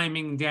the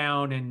timing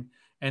down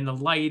and the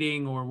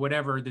lighting or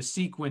whatever, the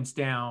sequence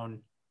down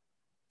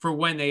for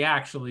when they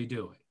actually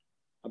do it.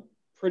 I'm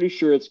pretty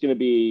sure it's going to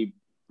be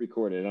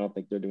recorded. I don't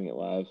think they're doing it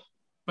live.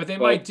 But they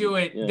might do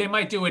it. Yeah. They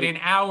might do it an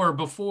hour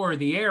before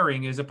the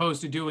airing as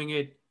opposed to doing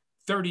it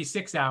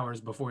 36 hours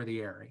before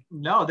the airing.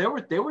 No,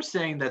 they were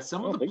saying that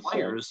some of the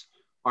players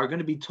are going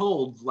to be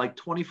told like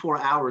 24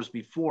 hours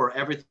before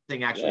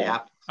everything actually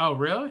happens. Oh,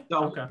 really?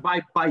 So okay.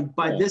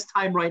 by this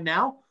time right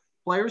now,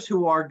 players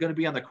who are going to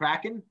be on the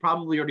Kraken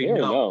probably already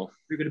know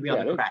they're going to be on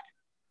the Kraken.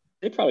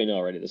 They probably know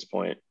already at this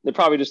point. They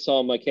probably just tell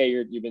them like, "Hey,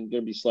 you've been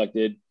going to be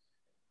selected."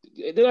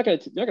 They're not going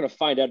to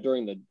find out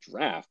during the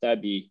draft.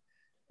 That'd be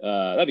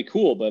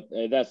cool, but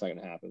that's not going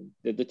to happen.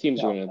 The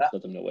teams are going to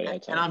let them know way ahead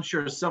of time. And I'm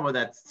sure some of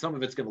it's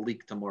going to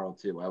leak tomorrow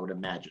too. I would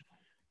imagine.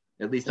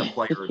 At least a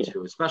player or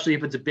two, especially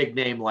if it's a big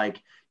name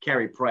like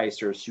Carey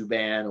Price or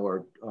Subban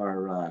or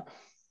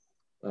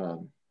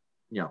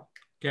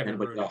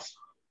anybody else.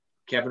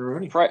 Kevin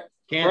Rooney. Price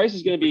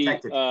is going to be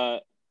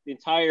the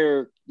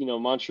entire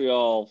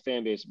Montreal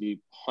fan base will be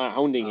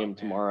hounding him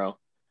tomorrow.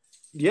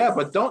 Yeah,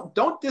 but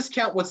don't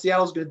discount what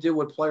Seattle's going to do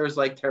with players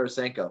like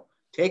Tarasenko.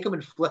 Take them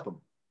and flip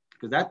them,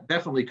 because that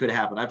definitely could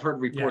happen. I've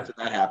heard reports of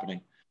that happening.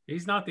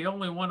 He's not the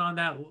only one on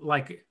that,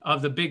 like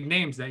of the big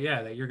names that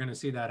you're going to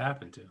see that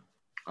happen to.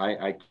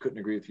 I couldn't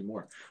agree with you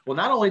more. Well,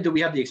 not only do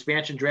we have the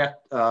expansion draft,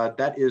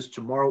 that is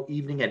tomorrow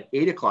evening at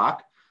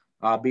 8:00,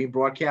 being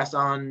broadcast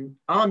on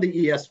the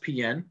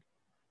ESPN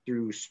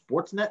through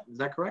Sportsnet. Is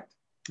that correct?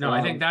 No,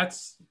 I think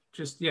that's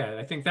just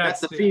I think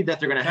that's the feed that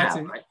they're going to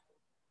have. Right?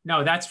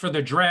 No, that's for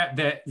the draft,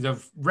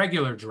 the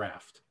regular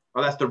draft.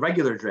 Oh, that's the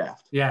regular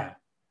draft. Yeah.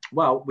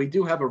 Well, we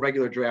do have a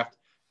regular draft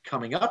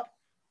coming up,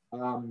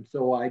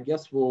 so I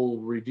guess we'll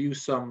review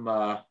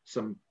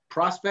some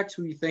prospects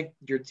who you think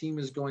your team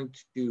is going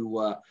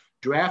to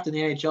draft in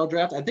the NHL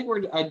draft. I think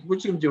we're just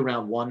going to do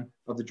round one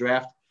of the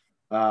draft.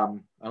 I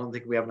don't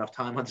think we have enough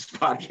time on this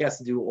podcast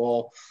to do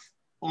all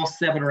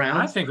 7 rounds.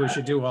 I think we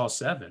should do all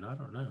 7. I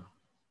don't know.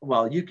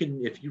 Well, you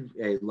can if you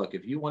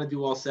want to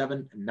do all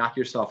 7, knock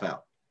yourself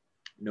out.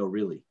 No,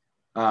 really.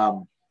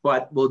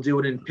 But we'll do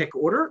it in pick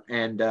order,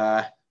 and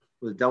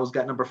the Devils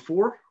got number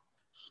 4.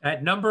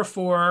 At number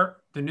 4,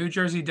 the New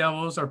Jersey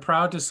Devils are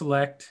proud to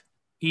select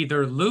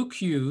either Luke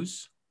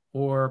Hughes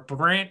or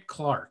Brandt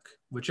Clarke,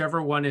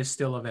 whichever one is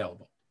still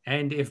available.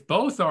 And if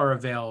both are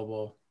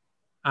available,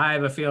 I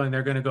have a feeling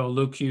they're going to go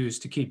Luke Hughes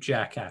to keep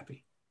Jack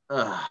happy.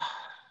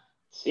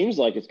 Seems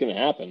like it's going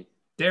to happen.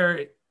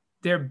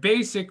 They're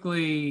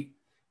basically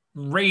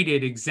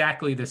rated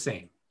exactly the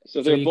same. So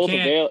if they're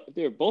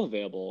both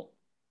available,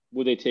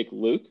 would they take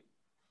Luke?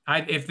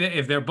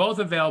 If they're both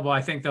available,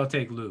 I think they'll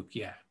take Luke.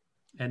 Yeah,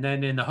 and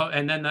then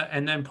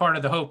and then part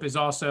of the hope is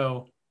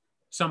also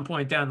some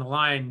point down the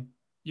line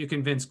you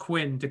convince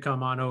Quinn to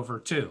come on over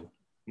too,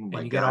 and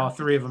you get all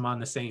 3 of them on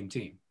the same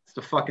team. It's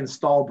the fucking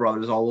Stahl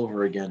brothers all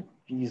over again.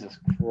 Jesus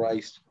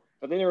Christ!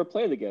 But they never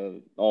played together,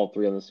 all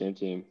 3 on the same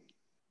team.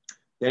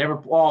 They never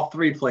all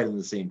 3 played on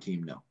the same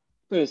team. No.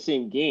 Play the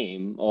same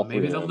game.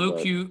 Maybe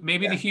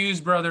the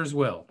Hughes brothers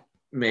will.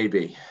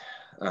 Maybe.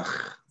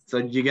 So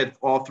you get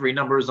all 3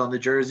 numbers on the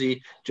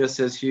jersey just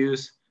says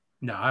Hughes?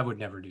 No, I would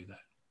never do that.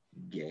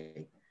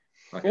 Yay.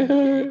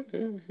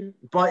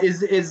 But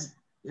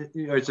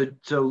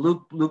so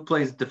Luke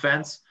plays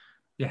defense?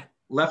 Yeah.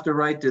 Left or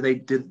right?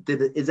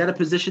 Is that a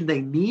position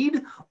they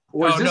need?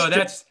 Or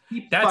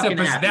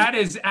that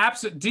is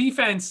absolute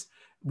defense.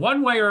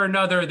 One way or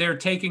another, they're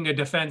taking a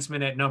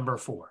defenseman at number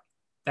 4.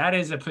 That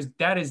is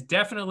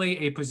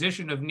definitely a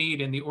position of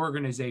need in the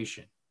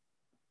organization.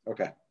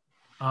 Okay.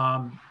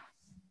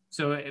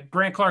 So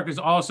Brandt Clarke is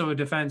also a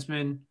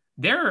defenseman.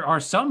 There are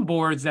some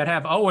boards that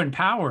have Owen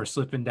Power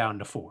slipping down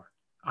to 4.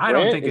 I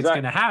don't think it's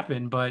going to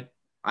happen, but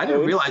I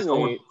didn't realize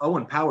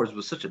Owen Powers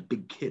was such a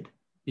big kid.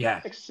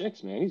 Yeah.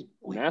 6'6", man. He's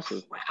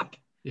massive. Crap.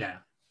 Yeah.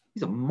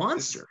 He's a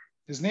monster.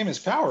 His name is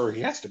Power. He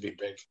has to be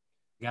big.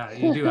 Yeah,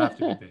 you do have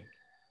to be big.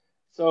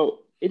 So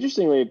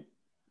interestingly,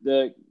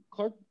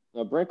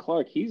 Brandt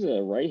Clarke, he's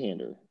a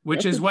right-hander,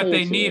 which is what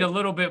they need a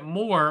little bit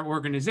more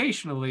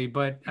organizationally.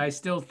 But I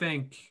still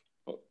think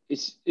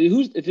if they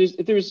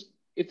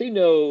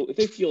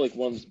feel like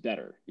one's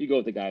better, you go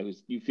with the guy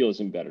you feel is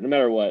better, no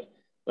matter what,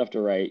 left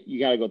or right. You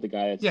got to go with the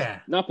guy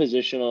that's not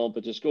positional,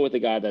 but just go with the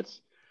guy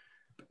that's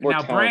more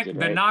talented.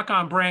 The knock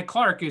on Brandt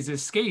Clarke is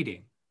his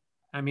skating.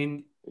 I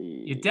mean,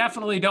 you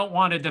definitely don't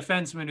want a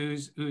defenseman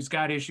who's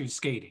got issues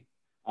skating.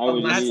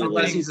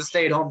 Unless he's a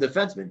stay-at-home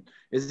defenseman.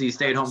 Is he a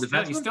stay-at-home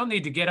defenseman? You still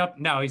need to get up.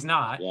 No, he's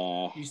not.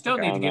 Yeah, you still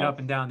need to get up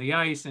and down the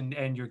ice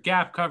and your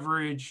gap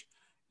coverage.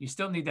 You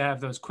still need to have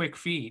those quick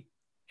feet.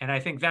 And I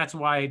think that's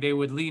why they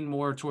would lean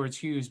more towards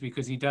Hughes,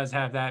 because he does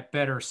have that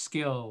better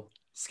skill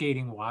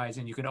skating-wise,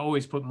 and you can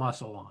always put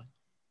muscle on.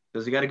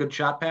 Does he got a good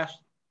shot pass?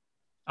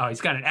 Oh,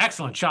 he's got an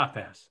excellent shot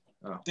pass.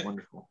 Oh,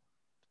 wonderful.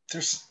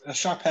 There's a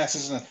shot pass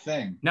isn't a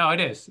thing. No, it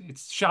is.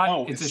 It's shot.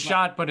 No, it's a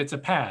shot, but it's a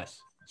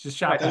pass. It's just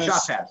shot pass.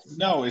 Shot pass.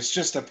 No, it's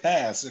just a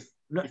pass.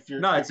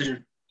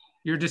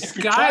 You're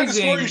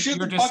disguising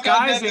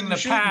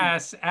the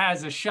pass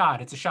as a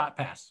shot. It's a shot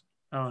pass.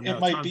 Oh no, it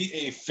might be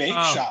a fake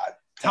shot.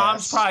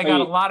 Tom's probably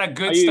got a lot of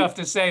good stuff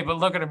to say, but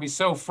look at him, he's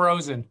so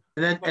frozen.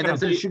 And then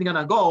instead of shooting on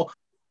a goal.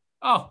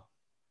 Oh,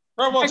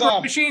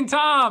 Robo Machine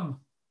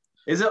Tom.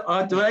 Is it?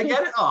 Do I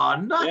get it? Oh,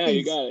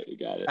 nice. Yeah, you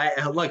got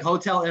it. Like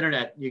hotel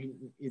internet.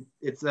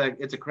 It's a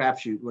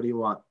crapshoot. What do you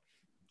want?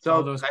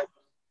 So it's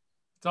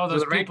all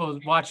those people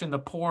watching the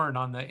porn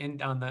on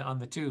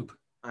the tube.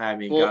 I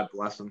mean, God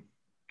bless them.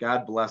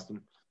 God bless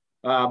them.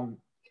 So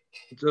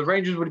the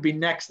Rangers would be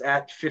next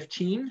at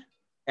 15,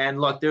 and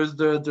look, there's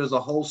a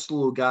whole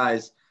slew of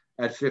guys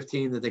at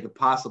 15 that they could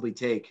possibly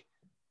take.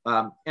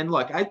 And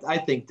look, I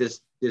think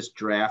this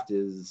draft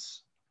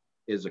is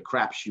a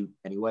crapshoot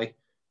anyway.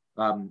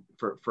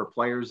 For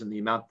players and the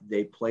amount that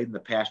they played in the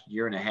past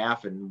year and a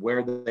half and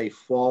where they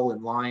fall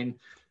in line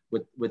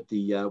with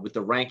the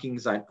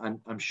rankings,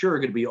 I'm sure are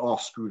going to be all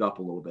screwed up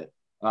a little bit.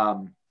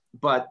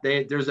 But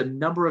there's a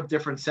number of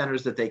different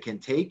centers that they can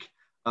take,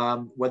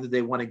 whether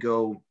they want to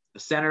go a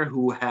center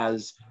who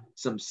has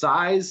some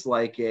size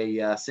like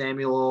a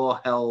Samuel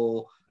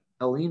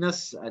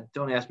Helenas.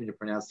 Don't ask me to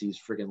pronounce these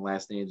friggin'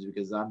 last names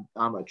because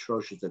I'm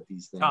atrocious at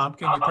these things. Tom,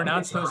 can you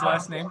pronounce those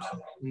last names?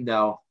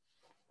 No.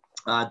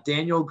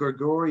 Daniel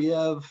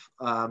Grigoriev.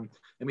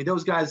 I mean,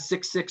 those guys,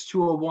 6'6",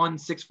 201,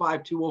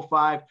 6'5",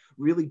 205,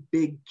 really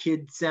big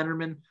kid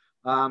centerman.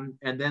 And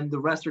then the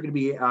rest are going to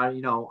be,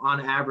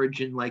 on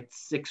average in like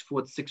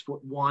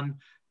 6'1",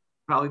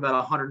 probably about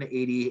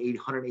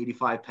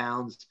 185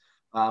 pounds.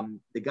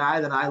 The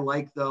guy that I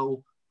like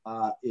though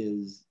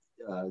is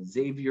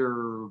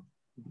Xavier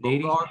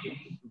Bogat,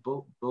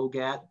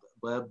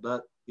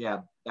 but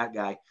yeah, that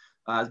guy.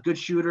 Good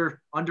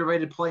shooter,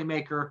 underrated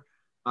playmaker,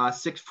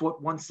 6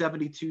 foot,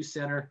 172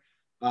 center.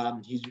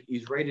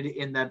 He's rated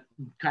in that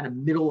kind of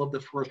middle of the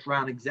first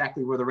round,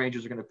 exactly where the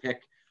Rangers are going to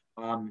pick.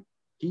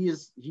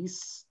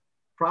 He's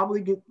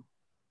probably good,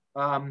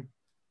 going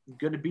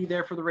to be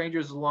there for the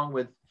Rangers along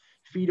with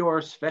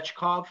Fedor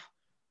Svechkov.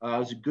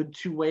 He's a good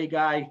two-way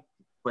guy,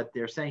 but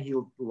they're saying he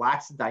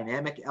lacks the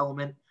dynamic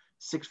element.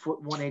 6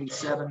 foot,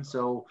 187.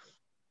 So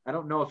I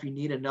don't know if you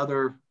need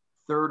another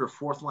third or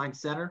fourth line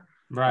center.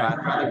 Right.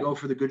 I'd rather go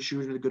for the good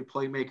shooter, the good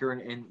playmaker,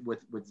 and with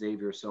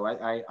Xavier. So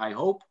I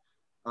hope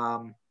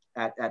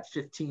at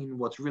 15,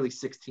 well, it's really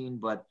 16,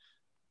 but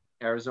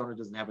Arizona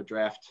doesn't have a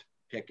draft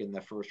pick in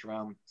the first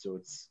round, so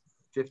it's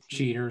 15.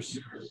 Cheaters.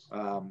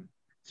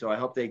 So I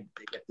hope they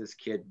get this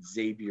kid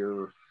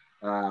Xavier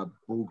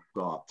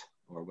Bogat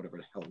or whatever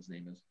the hell his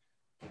name is.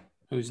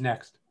 Who's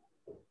next?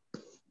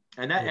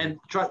 And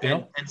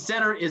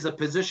center is a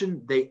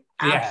position they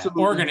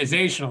absolutely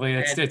organizationally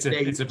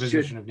it's a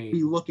position of need.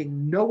 Be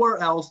looking nowhere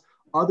else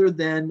other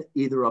than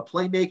either a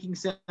playmaking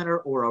center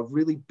or a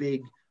really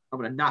big, I'm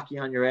going to knock you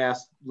on your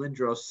ass,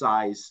 Lindros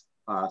size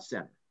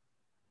center.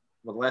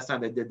 Well, the last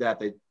time they did that,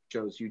 they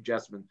chose Hugh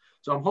Jessman.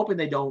 So I'm hoping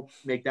they don't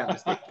make that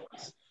mistake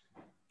twice.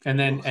 And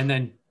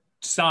then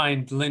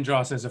signed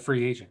Lindros as a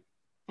free agent.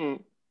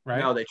 Right?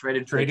 No, they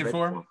traded for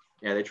him.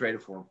 Yeah, they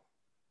traded for him.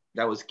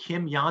 That was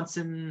Kim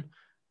Janssen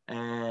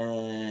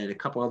and a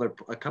couple other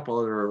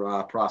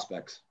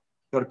prospects.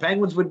 So the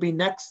Penguins would be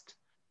next.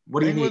 What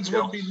do you need? Penguins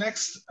would be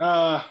next.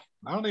 I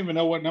don't even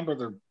know what number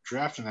they're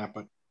drafting at,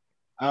 but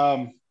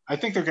I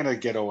think they're going to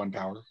get Owen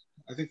Power.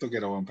 I think they'll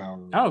get Owen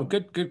Power. Oh,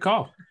 good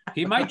call.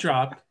 He might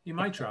drop.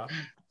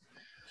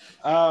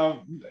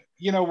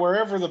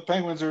 Wherever the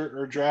Penguins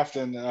are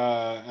drafting,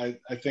 I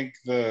think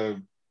their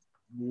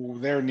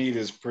need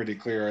is pretty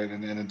clear,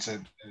 and it's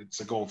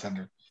a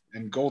goaltender.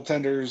 And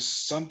goaltenders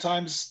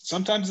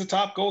sometimes the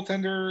top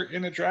goaltender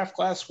in a draft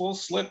class will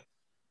slip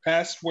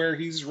past where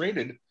he's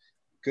rated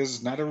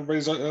because not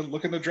everybody's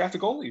looking to draft a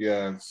goalie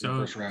in the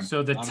first round.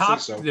 So the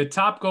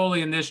top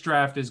goalie in this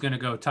draft is going to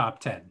go top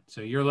 10. So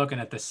you're looking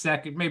at the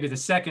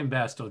second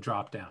best will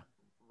drop down.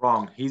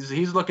 Wrong.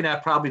 He's looking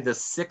at probably the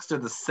 6th or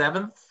the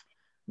 7th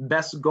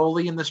best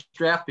goalie in this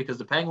draft because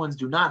the Penguins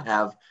do not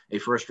have a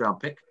first round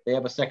pick. They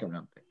have a second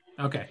round pick.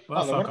 Okay.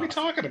 Well, what are we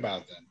talking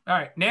about then? All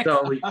right, Nick.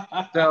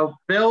 So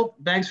Bill,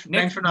 thanks for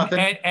nothing.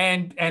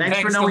 And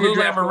thanks to Lou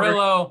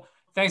Lamoriello.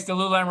 Thanks to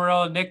Lou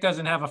Lamoriello, Nick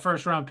doesn't have a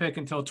first round pick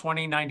until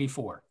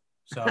 2094.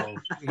 So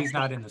he's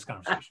not in this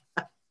conversation.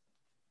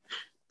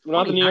 We're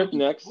not the New York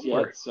Knicks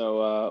yet,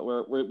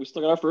 so we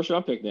still got our first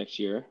round pick next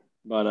year.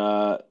 But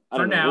I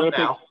don't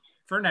know.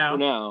 For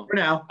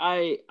now,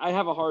 I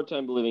have a hard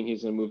time believing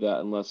he's going to move that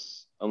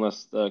unless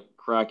the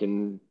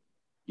Kraken,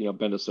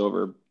 bend us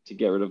over to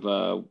get rid of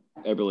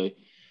Eberle.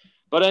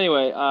 But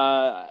anyway,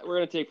 we're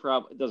going to take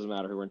it doesn't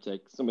matter who we're going to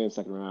take. Somebody in the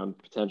second round,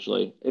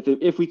 potentially.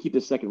 If we keep the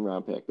second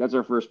round pick. That's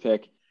our first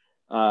pick. It's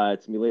going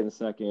to be late in the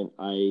second.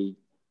 I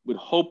would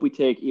hope we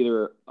take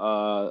either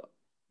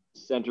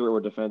center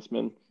or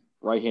defenseman,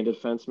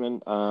 right-handed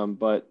defenseman,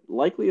 but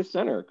likely a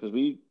center because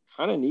we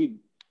kind of need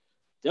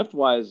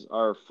depth-wise,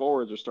 our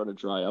forwards are starting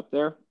to dry up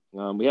there.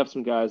 We have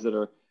some guys that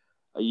are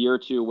a year or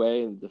two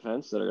away in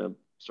defense that are going to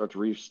start to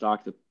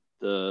restock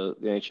the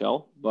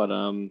NHL, but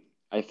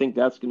I think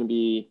that's going to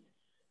be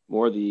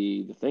more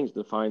the things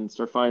to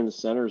start finding the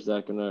centers that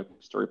are going to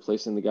start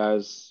replacing the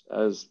guys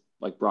as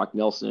like Brock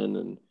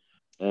Nelson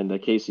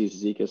and Casey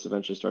Zizekas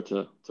eventually start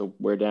to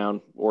wear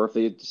down, or if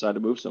they decide to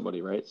move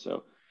somebody, right?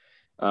 So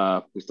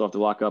we still have to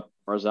lock up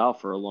Barzal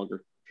for a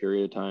longer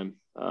period of time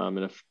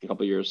in a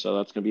couple of years, so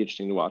that's going to be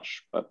interesting to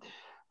watch. But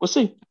we'll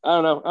see.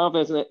 I don't know. I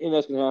don't think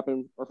that's going to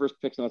happen. Our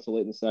first pick's not so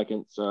late in the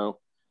second, so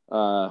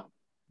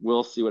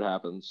we'll see what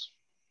happens.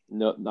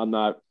 No, I'm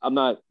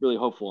not really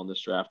hopeful in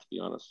this draft, to be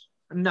honest.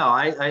 No,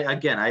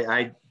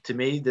 I to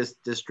me, this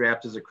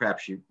draft is a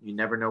crapshoot. You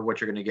never know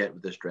what you're going to get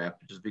with this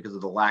draft just because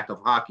of the lack of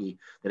hockey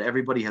that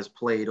everybody has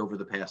played over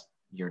the past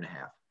year and a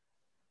half.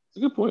 It's a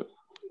good point.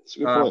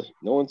 No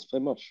one's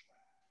played much.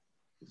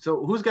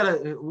 So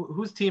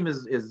whose team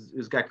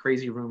is got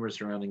crazy rumors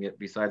surrounding it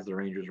besides the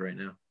Rangers right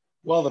now?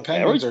 Well, the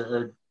Penguins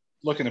are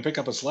looking to pick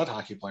up a sled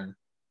hockey player.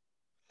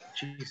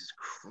 Jesus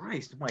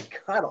Christ! Oh my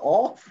God!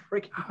 All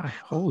freaking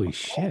holy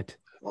shit!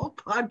 All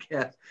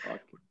podcasts.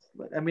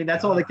 But I mean,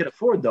 that's all they can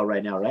afford, though,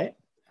 right now, right?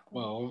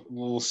 Well,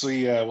 we'll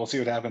see. We'll see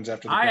what happens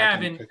after. I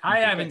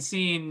haven't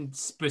seen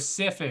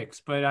specifics,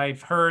 but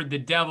I've heard the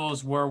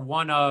Devils were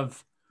one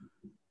of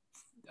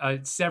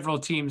several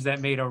teams that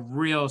made a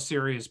real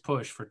serious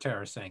push for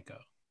Tarasenko.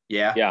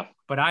 Yeah.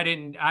 But I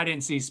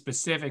didn't see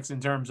specifics in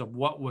terms of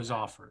what was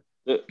offered.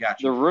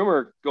 The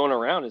rumor going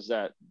around is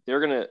that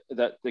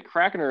that the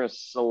Kraken are going to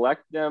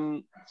select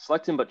him,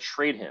 but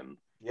trade him.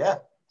 Yeah.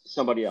 To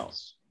somebody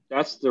else.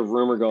 That's the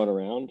rumor going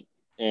around,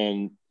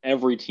 and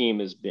every team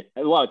has been.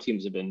 A lot of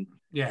teams have been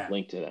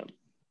linked to them.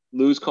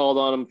 Lou's called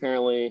on him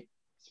apparently,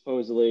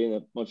 supposedly, and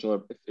a bunch of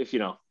other, if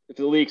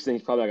the leaks, then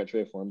he's probably not gonna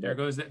trade for him. There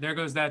goes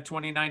that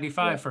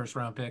 2095 first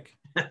round pick.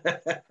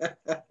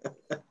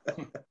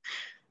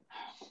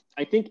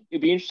 I think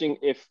it'd be interesting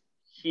if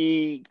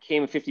he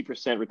came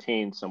 50%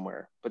 retained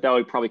somewhere, but that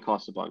would probably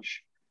cost a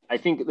bunch. I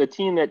think the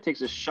team that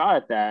takes a shot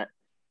at that,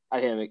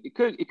 it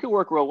could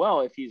work real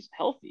well if he's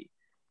healthy.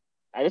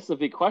 That's the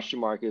big question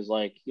mark. Is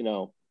like,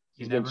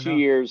 he's been 2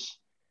 years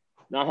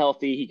not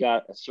healthy. He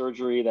got a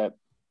surgery that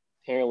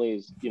apparently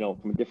is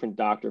from a different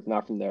doctor,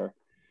 not from the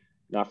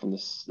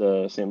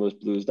St. Louis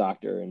Blues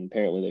doctor, and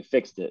apparently they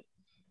fixed it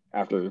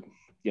after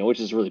which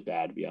is really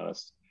bad, to be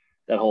honest.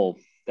 That whole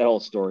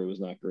story was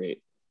not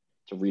great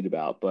to read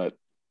about, but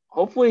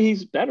hopefully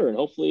he's better and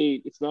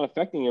hopefully it's not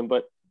affecting him.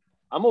 But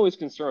I'm always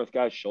concerned with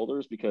guys'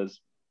 shoulders because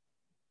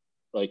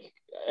like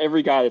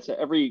every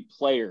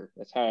player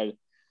that's had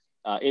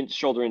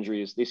shoulder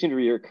injuries, they seem to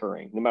be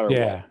recurring no matter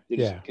what. They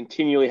just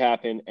continually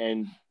happen,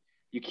 and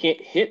you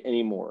can't hit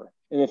anymore.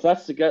 And if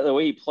that's the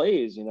way he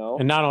plays, and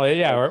not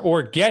only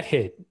or get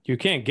hit, you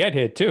can't get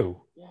hit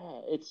too.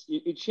 Yeah,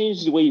 it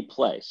changes the way you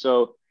play.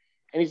 So,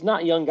 and he's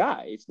not a young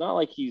guy. It's not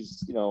like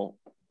he's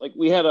like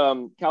we had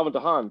Calvin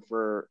DeHaan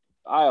for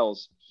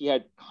Isles. He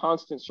had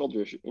constant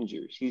shoulder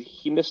injuries.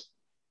 He missed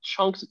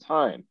chunks of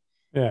time.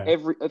 Yeah.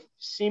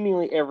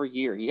 Seemingly every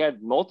year. He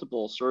had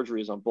multiple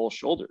surgeries on both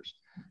shoulders,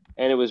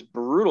 and it was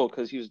brutal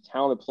because he was a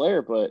talented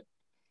player, but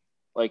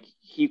like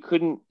he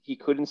couldn't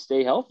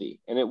stay healthy,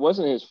 and it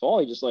wasn't his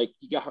fault. He just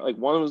he got like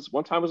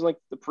one time was like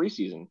the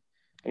preseason,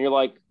 and you're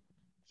like,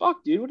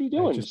 "Fuck, dude, what are you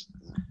doing?"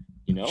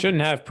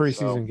 Shouldn't have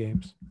preseason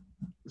games.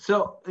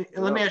 So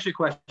let me ask you a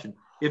question: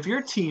 if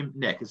your team,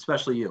 Nick,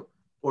 especially you,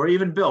 or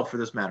even Bill for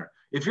this matter,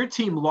 if your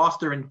team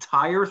lost their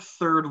entire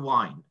third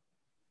line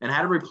and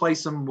had to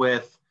replace them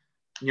with,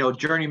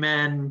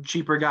 journeymen,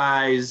 cheaper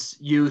guys,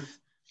 youth,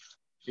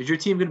 is your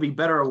team going to be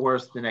better or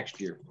worse the next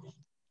year?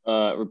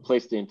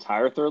 Replace the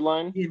entire third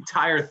line? The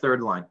entire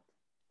third line.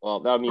 Well,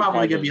 that would mean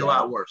probably going to be a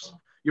lot worse.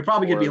 You're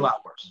probably going to be a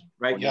lot worse,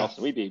 right? Yeah,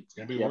 we'd be. It's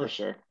going to be worse. For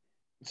sure.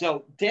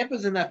 So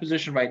Tampa's in that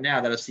position right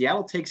now that if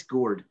Seattle takes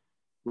Gourde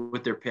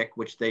with their pick,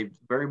 which they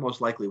very most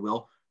likely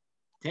will,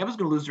 Tampa's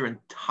going to lose their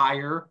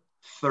entire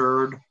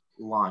third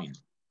line.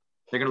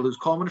 They're going to lose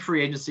Coleman to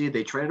free agency.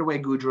 They traded away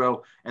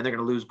Gaudreau, and they're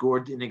going to lose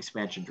Gourde in the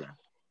expansion draft.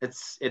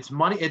 It's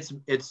money.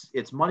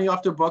 It's money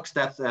off their books.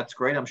 That's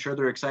great. I'm sure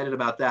they're excited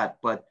about that.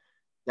 But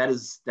that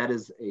is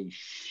a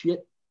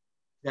shit.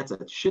 That's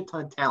a shit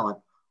ton of talent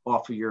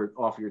off of your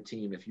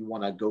team if you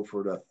want to go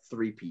for the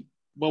three-peat.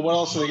 Well, what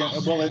else are they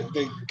got? Well,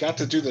 they got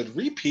to do the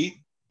repeat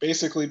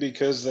basically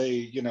because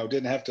they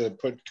didn't have to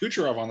put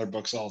Kucherov on their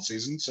books all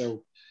season.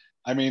 So,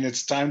 I mean,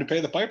 it's time to pay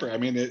the piper. I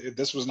mean,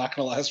 this was not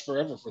going to last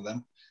forever for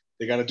them.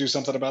 They got to do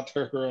something about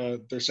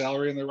their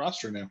salary and their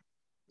roster now.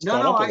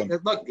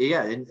 Look,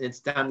 it's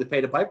time to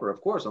pay the piper,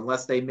 of course,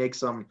 unless they make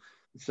some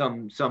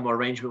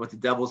arrangement with the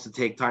Devils to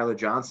take Tyler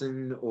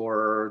Johnson,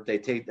 or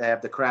they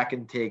have the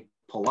Kraken take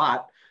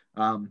Palat.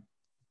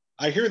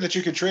 I hear that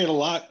you could trade a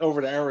lot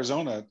over to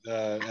Arizona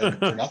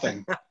for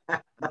nothing.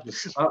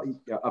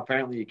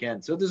 Apparently you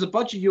can. So there's a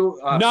bunch of you.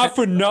 Not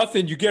for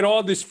nothing. You get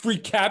all this free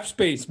cap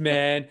space,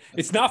 man.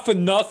 It's not for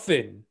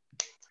nothing.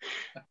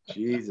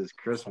 Jesus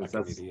Christmas,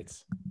 that's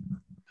idiots.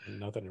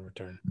 Nothing in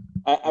return.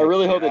 I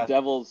really hope the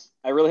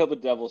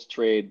Devils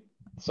trade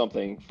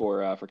something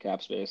for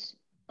cap space.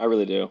 I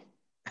really do.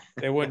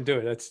 They wouldn't do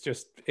it. That's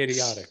just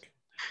idiotic.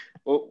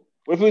 Well,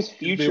 what if it was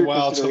future? It'd be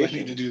wild till they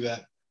need to do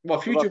that. Well,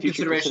 future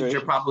considerations,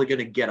 you're probably going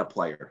to get a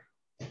player.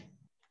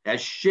 As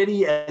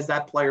shitty as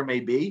that player may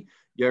be,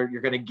 you're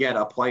going to get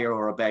a player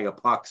or a bag of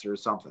pucks or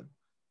something.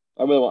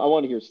 I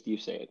want to hear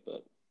Steve say it,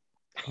 but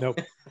nope.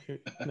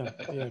 No,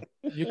 yeah.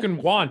 You can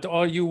want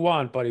all you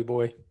want, buddy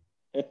boy.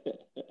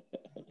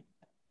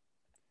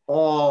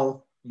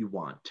 All you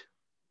want.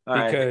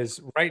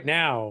 Because right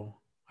now,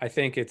 I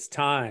think it's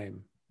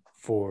time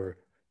for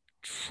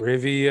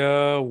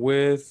Trivia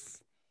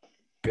with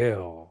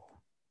Bill.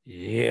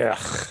 Yeah.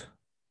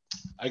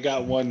 I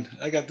got one.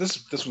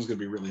 This one's going to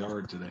be really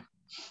hard today.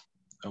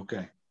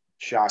 Okay.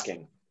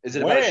 Shocking. Is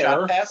it about a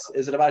shot pass?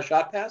 Is it about a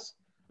shot pass?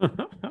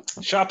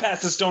 Shot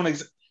passes don't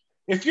exist.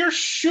 If you're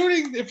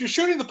shooting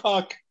the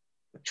puck,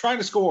 trying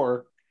to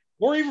score,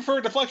 or even for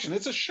a deflection,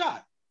 it's a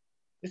shot.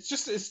 It's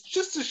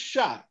just a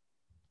shot.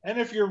 And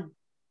if you're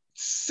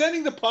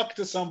sending the puck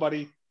to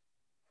somebody,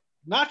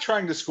 not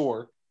trying to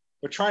score,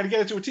 but trying to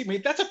get it to a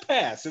teammate, that's a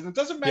pass. And it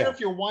doesn't matter if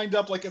you're wind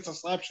up like it's a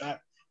slap shot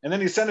and then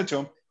you send it to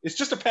him. It's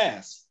just a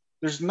pass.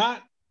 It's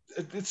not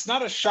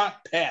a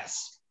shot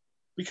pass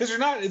because you're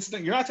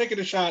not taking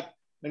a shot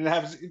and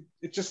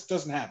it just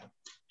doesn't happen.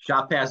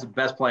 Shot pass is the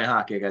best play in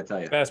hockey, I gotta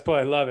tell you. Best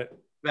play, love it.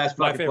 Best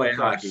fucking play in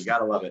hockey,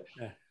 gotta love it.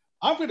 Yeah.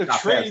 I'm gonna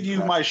trade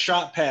you my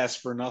shot pass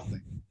for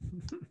nothing.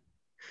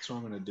 That's what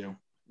I'm gonna do.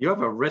 You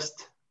have a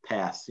wrist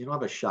pass. You don't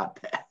have a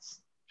shot pass.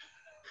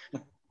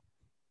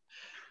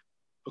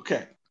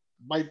 Okay,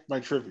 my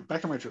trivia.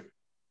 Back to my trivia.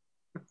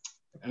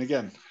 And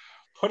again,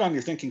 put on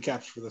your thinking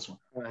caps for this one.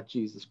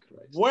 Jesus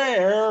Christ.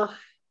 Where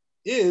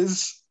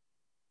is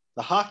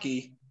the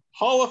Hockey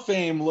Hall of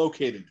Fame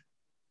located?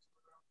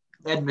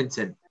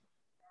 Edmonton.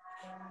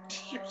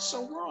 You're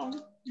so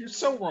wrong. You're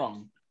so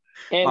wrong.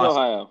 And Awesome.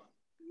 Ohio.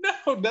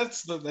 No,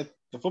 that's the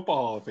Football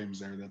Hall of Fame's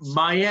there. That's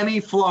Miami,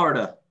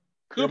 Florida.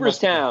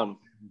 Cooperstown.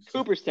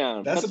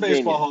 Cooperstown. That's the Pennsylvania.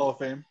 Baseball Hall of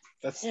Fame.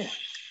 That's Yeah, 2.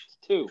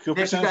 Nick, you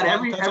Cooperstown's got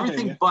out in everything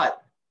Pennsylvania.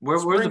 but.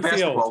 Where's the Springfield.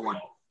 basketball one?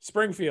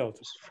 Springfield.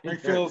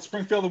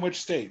 Springfield in which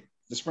state?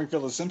 The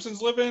Springfield the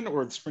Simpsons live in,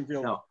 or the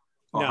Springfield? No.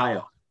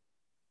 Ohio.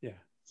 Yeah.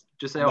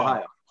 Just say No.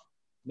 Ohio.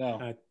 No.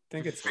 I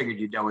think it's Figured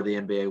you'd know where the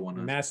NBA one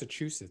is.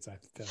 Massachusetts. I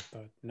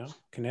thought. No,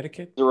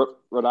 Connecticut.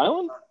 Rhode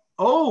Island?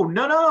 Oh,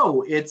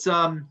 no. It's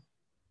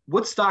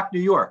Woodstock, New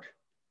York.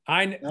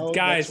 No,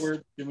 Guys, that's where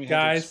Jimi Hendrix-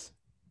 guys,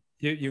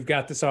 you've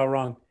got this all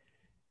wrong.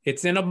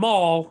 It's in a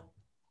mall,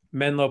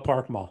 Menlo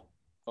Park Mall.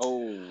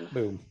 Oh.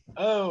 Boom,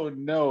 Oh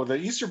no, the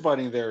Easter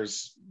Bunny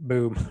there's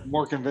boom.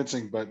 more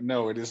convincing, but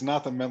no, it is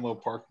not the Menlo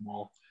Park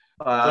Mall.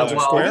 Brunswick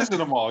Well, Square? it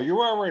isn't a mall. You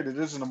are right. It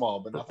isn't a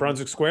mall, but not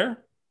Brunswick Square.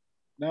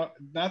 No,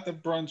 not the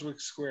Brunswick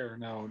Square.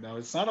 No,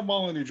 it's not a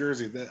mall in New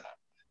Jersey. The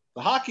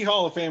Hockey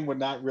Hall of Fame would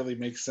not really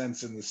make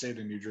sense in the state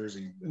of New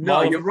Jersey. No,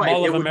 Mall of- you're right.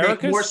 Mall It of would make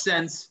Americas? more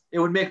sense. It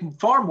would make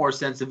far more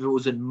sense if it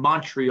was in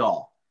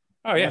Montreal.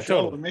 Oh yeah,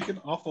 Montreal would totally. make an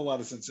awful lot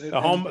of sense. The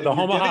home of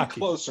hockey.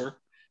 Closer.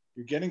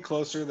 You're getting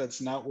closer.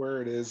 That's not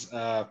where it is.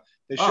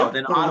 They should Oh, put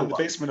then it in the Ottawa.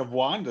 basement of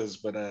Wanda's,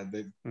 but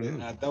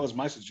Mhm. that was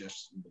my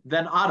suggestion.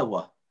 Then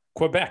Ottawa.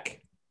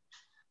 Quebec.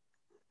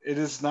 It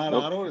is not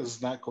Nope. Ottawa. It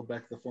is not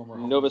Quebec, the former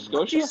home. Nova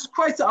Scotia? Jesus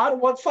Christ,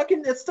 Ottawa,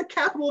 it's the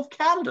capital of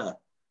Canada.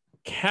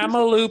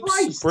 Kamloops,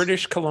 Christ.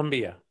 British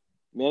Columbia.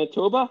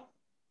 Manitoba?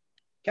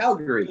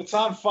 Calgary. It's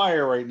on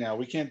fire right now.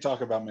 We can't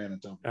talk about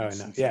Manitoba. Oh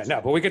no, yeah,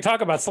 no, but we could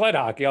talk about sled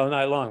hockey all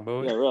night long.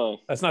 But Yeah,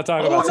 really. let's not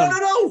talk Oh, about some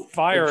no.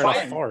 fire in a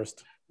Fire.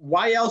 forest.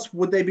 Why else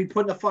would they be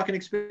putting a fucking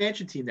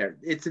expansion team there?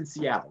 It's in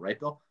Seattle, right,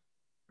 Bill?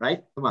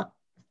 Right? Come on.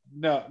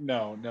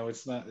 No,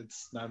 it's not.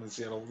 It's not in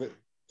Seattle.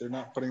 They're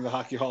not putting the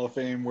Hockey Hall of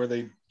Fame where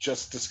they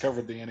just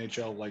discovered the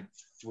NHL like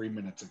 3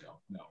 minutes ago.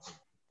 No,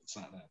 it's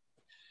not that.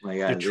 My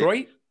God.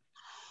 Detroit.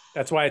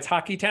 That's why it's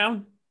Hockey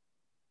Town.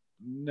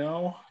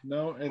 No.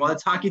 And Well,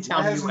 it's Hockey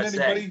Town,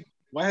 USA.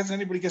 Why hasn't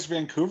anybody guessed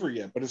Vancouver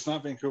yet? But it's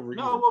not Vancouver.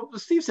 No, well,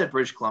 Steve said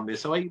British Columbia,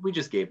 so we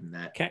just gave him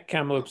that.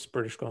 Kamloops,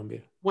 British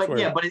Columbia. Well, Swear.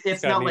 yeah, but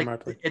it's got not me in like my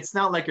place. it's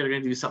not like they're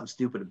going to do something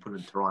stupid and put it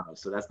in Toronto.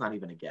 So that's not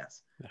even a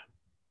guess. No.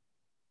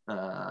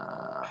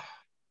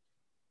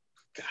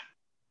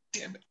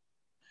 Damn it.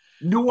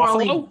 New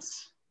Buffalo?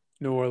 Orleans.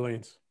 New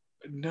Orleans.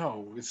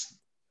 No, it's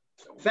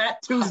Fat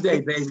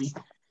Tuesday, baby.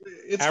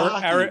 it's Ari-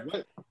 hockey. Ari-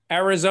 What-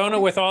 Arizona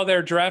with all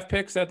their draft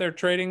picks that they're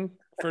trading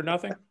for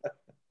nothing.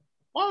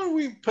 Why don't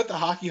we put the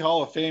Hockey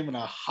Hall of Fame in a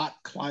hot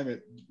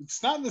climate?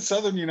 It's not in the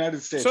southern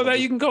United States. So that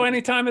you can go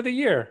any time of the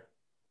year.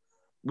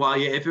 Well,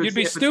 yeah, if it's, You'd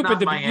be if it's stupid not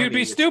to Miami, you'd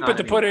be it's stupid not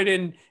to put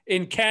anywhere. it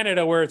in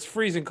Canada where it's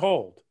freezing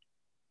cold.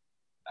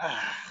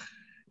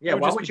 Yeah, It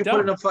would why just would be you put dumb.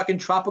 it in a fucking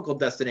tropical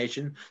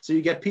destination so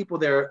you get people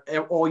there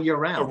all year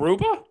round?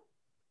 Aruba?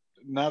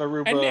 Not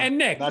Aruba. And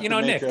Nick, not Nick,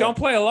 Jamaica. don't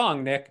play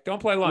along, Nick. Don't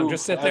play along. Ooh,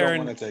 Just sit I there don't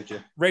and want to take you.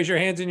 raise your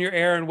hands in your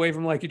air and wave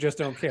them like you just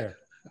don't care.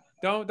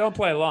 Don't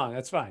play along.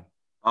 That's fine.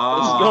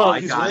 Oh, I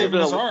he's got waving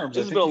it. his arms.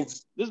 I This think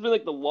he's- has been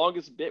like the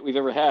longest bit we've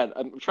ever had.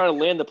 I'm trying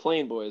to land the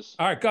plane, boys.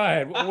 All right, go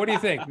ahead. What do you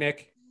think,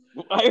 Nick?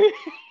 I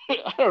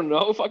don't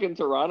know. Fucking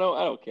Toronto.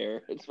 I don't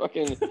care. It's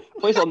fucking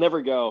place I'll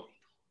never go.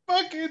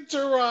 Fucking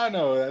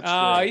Toronto. That's Oh,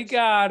 right. you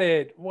got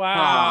it.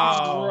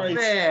 Wow. Right.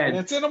 man. And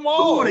it's in a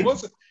mall. Who It would've-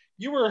 wasn't,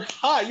 you were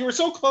hot. You were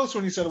so close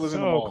when you said it was in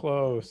a So mall.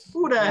 close.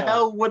 Who the Yeah.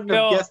 hell wouldn't have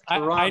Bill, guessed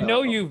Toronto? I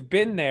know you've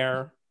been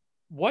there.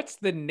 What's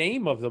the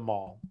name of the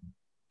mall?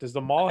 Does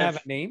the mall have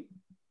a name?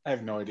 I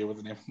have no idea what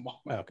the name of the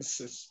mall Okay.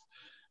 is.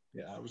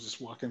 Yeah, I was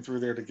just walking through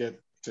there to get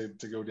to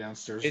go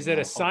downstairs. Is to it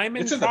the a Hall-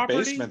 Simon It's in property?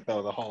 the basement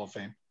though, the Hall of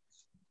Fame.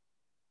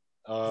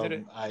 Is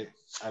it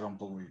I don't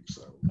believe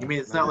so. You mean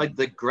it's not like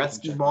the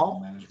Gretzky Mall?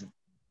 Management.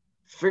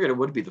 Figured it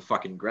would be the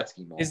fucking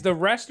Gretzky Mall. Is the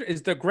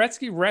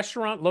Gretzky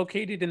restaurant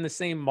located in the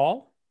same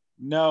mall?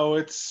 No,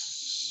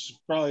 it's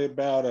probably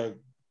about a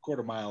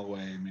quarter mile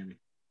away, maybe.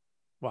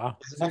 Wow.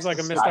 It's Seems next like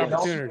a to missed Sky Hill.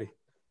 opportunity.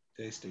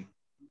 Tasty.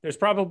 There's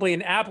probably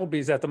an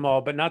Applebee's at the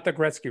mall, but not the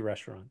Gretzky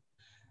restaurant.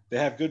 They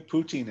have good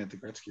poutine at the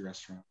Gretzky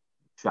restaurant.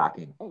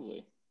 Shocking.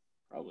 Probably.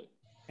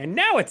 And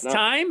now it's No.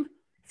 time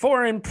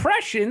for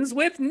impressions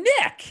with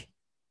Nick.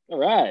 All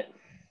right.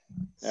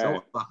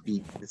 So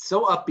upbeat. It's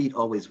so upbeat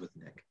always with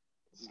Nick.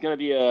 This is gonna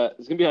be a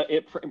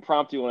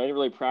impromptu one. I didn't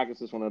really practice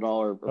this one at all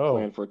or Oh.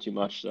 plan for it too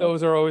much. So.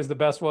 Those are always the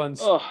best ones.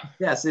 Oh,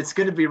 Yes, it's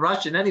going to be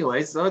Russian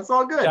anyway, so it's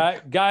all good.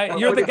 Guy,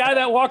 you're the guy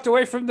that walked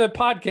away from the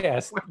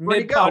podcast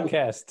Where'd he go? mid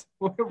podcast.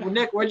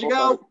 Nick, where'd you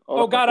go?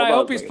 Oh God, I hold on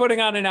hope a he's second. putting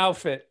on an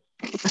outfit.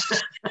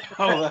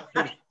 Oh,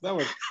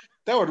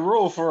 that would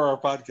rule for our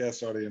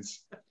podcast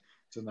audience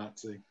to not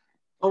see.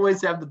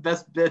 Always have the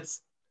best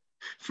bits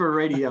for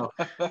radio.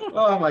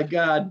 Oh my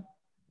God.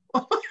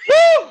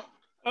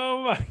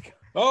 Oh my God.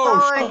 Oh,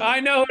 Fine. I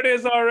know it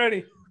is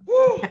already.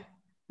 All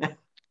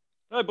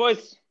right,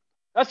 boys.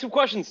 Ask some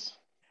questions.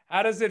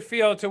 How does it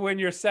feel to win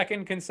your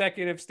second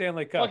consecutive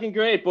Stanley Cup? Fucking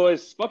great,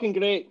 boys. Fucking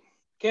great.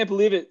 Can't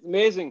believe it.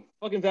 Amazing.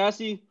 Fucking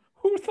Vasi.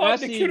 Who thought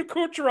Vasi- Nikita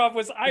Kucherov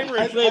was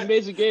Irish? Played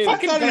amazing games. I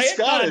Fucking thought he's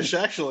great, Scottish,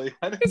 man. actually.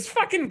 It's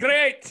fucking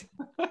great.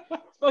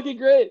 Fucking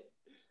great.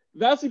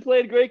 Vasi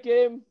played a great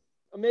game.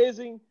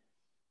 Amazing.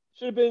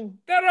 Should have been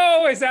They're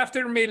always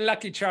after me,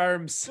 Lucky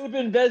Charms.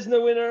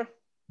 Vezina winner.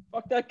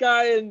 Fuck that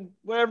guy and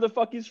wherever the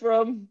fuck he's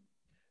from.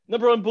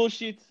 Number one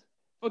bullshit.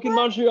 Fucking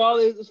Montreal,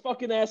 those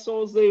fucking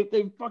assholes. They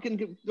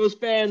fucking, those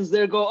fans,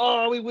 they go,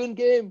 oh, we win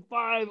game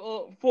 5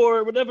 or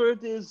 4, whatever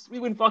it is. We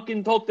win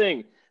fucking whole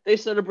thing. They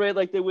celebrate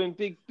like they win.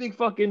 Big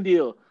fucking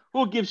deal.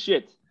 Who gives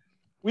shit?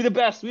 We the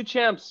best. We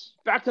champs.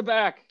 Back to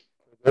back.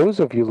 Those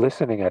of you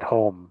listening at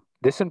home,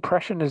 this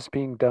impression is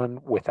being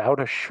done without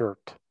a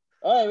shirt.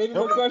 All right, maybe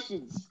more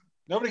questions.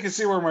 Nobody can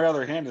see where my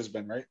other hand has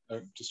been, right? Oh,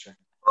 just checking.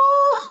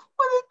 Oh,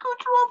 when did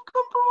Kucherov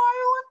come from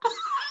Ireland?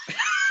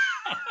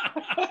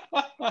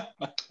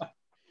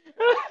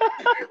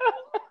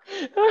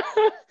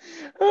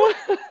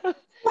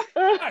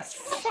 That's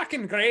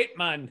fucking great,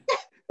 man.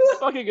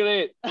 Fucking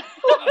great. That's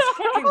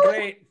fucking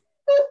great.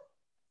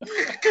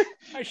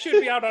 I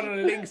should be out on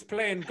the links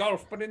playing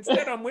golf, but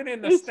instead I'm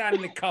winning the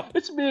Stanley Cup.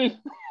 It's me.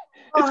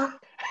 Oh,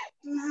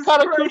 Jesus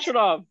Connor Christ.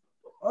 Kucherov.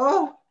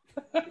 Oh.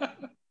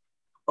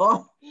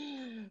 Oh.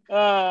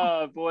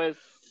 Boys.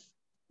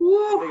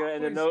 Woo. I think I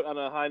end a note on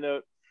a high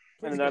note.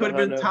 Please And Could have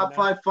been note. top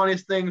 5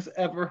 funniest things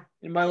ever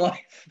in my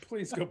life.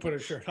 Please go put a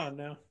shirt on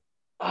now.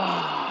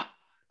 Ah.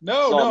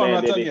 No, Oh, I'm man,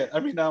 not done baby. yet. I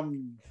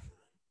mean,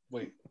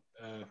 wait.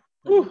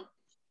 Whew.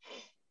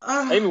 Ah.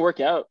 I didn't even work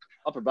out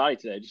upper body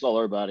today, just all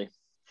lower body.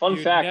 Fun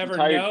You fact, never you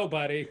tie know,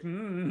 buddy.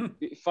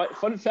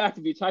 fun fact,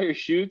 if you tie your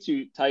shoe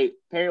too tight,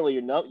 apparently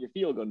your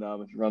feet will go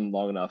numb if you run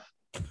long enough,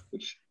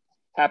 which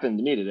happened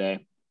to me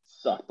today.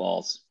 Suck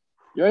balls.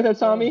 You right there,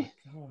 Tommy?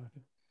 Oh, God.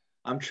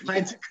 I'm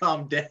trying to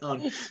calm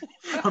down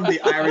from the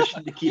Irish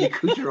Nikita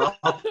Kucherov.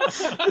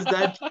 Because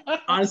that,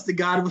 honest to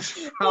God, was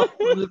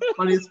probably one of the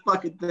funniest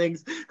fucking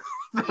things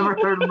I've ever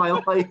heard in my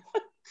life.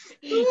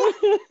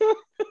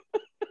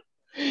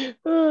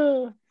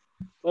 Well,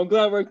 I'm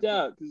glad it worked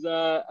out because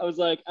I was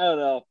like, I don't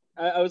know.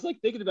 I was like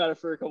thinking about it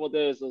for a couple of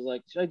days. I was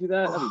like, should I do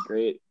that? That'd be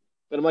great.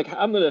 But I'm like,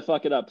 I'm gonna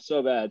fuck it up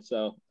so bad.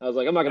 So I was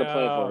like, I'm not gonna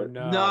plan for it.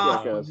 No,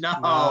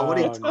 what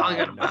are you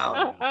talking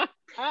about?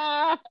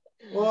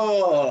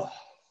 Oh,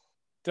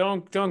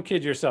 Don't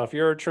kid yourself.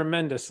 You're a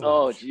tremendous.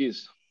 Oh, lunch.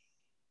 jeez.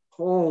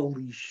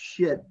 holy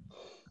shit.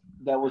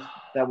 That was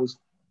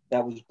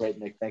great,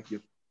 Nick. Thank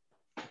you.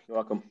 You're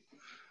welcome.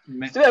 Too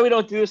bad we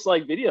don't do this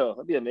like video.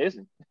 That'd be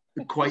amazing.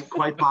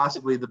 Quite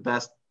possibly the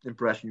best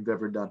impression you've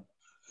ever done.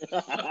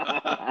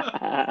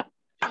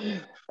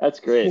 That's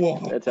great. Whoa.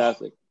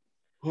 Fantastic.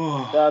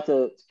 Oh, Shout out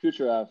to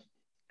Kucherov.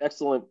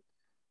 Excellent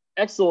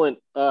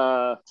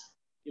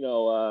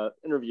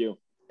interview.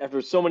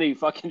 After so many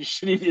fucking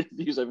shitty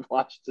interviews I've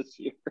watched this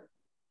year.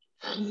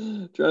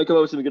 Trying to come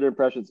up with some good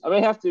impressions. I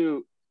may have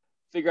to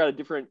figure out a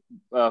different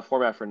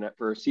format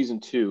for season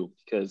 2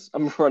 because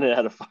I'm running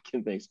out of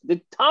fucking things.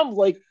 Did Tom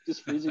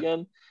just freeze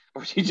again?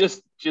 Or is he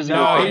just jizzing?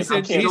 No, off? he's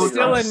I can't still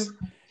figure it out.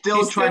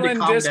 still trying to calm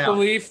down.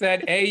 disbelief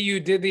that A,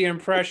 you did the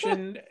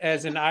impression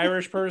as an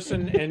Irish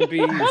person, and B,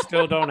 you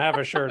still don't have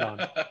a shirt on.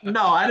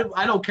 No, I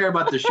don't care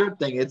about the shirt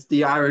thing. It's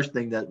the Irish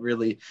thing that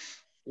really,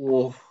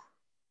 oh,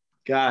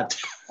 God,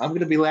 I'm going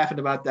to be laughing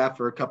about that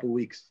for a couple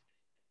weeks.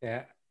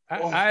 Yeah.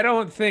 I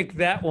don't think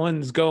that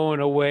one's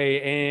going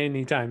away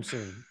anytime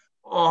soon.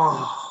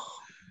 Oh,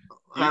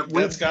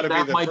 That's got to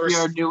be the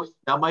first.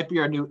 That might be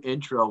our new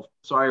intro.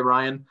 Sorry,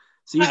 Ryan.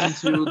 Season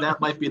 2, that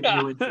might be the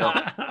new intro.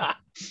 I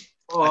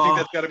Oh, think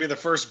that's got to be the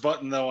first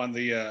button though on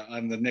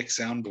the Nick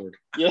soundboard.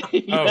 Yeah.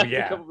 Oh,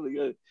 yeah. Probably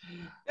good.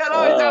 that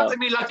always sounds like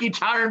me Lucky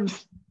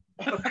Charms.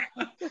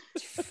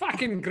 It's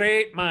fucking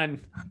great,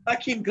 man.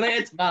 Fucking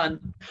great,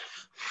 man.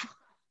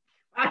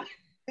 Ah,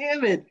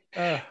 damn it.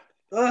 Ugh.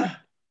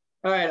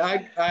 All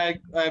right,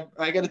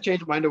 I got to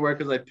change my underwear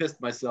because I pissed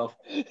myself.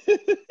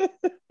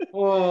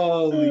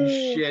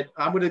 Holy shit!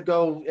 I'm gonna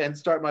go and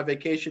start my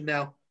vacation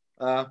now.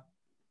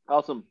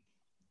 Awesome.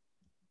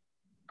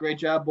 Great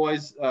job,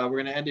 boys. We're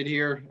gonna end it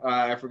here.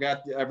 I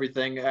forgot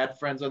everything at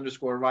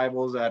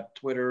friends_rivals at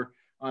Twitter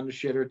on the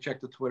shitter.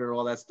 Check the Twitter,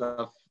 all that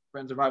stuff.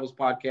 Friends of Rivals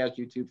podcast,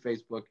 YouTube,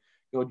 Facebook.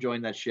 Go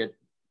join that shit.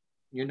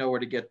 You know where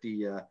to get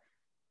the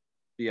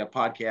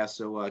podcast.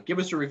 So give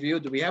us a review.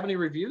 Do we have any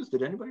reviews?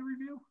 Did anybody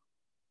review?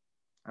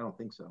 I don't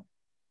think so.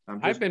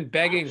 I've been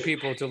begging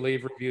people to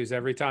leave reviews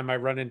every time I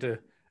run into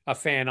a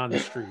fan on the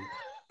street,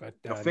 but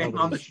A fan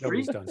on the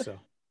nobody's street? done so.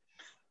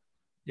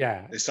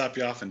 Yeah, They stop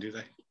you often, do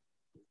they?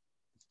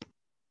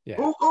 yeah.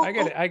 Oh,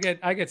 I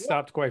get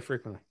stopped quite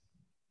frequently.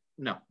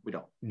 No, we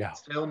don't. No.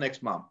 Still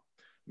Nick's mom.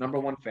 Number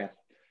 1 fan.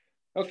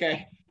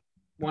 Okay.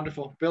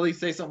 Wonderful. Billy,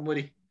 say something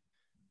witty.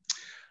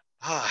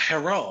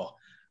 Hello.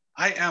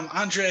 I am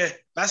Andre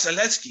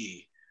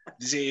Vasilevsky,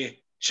 the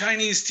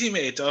Chinese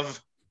teammate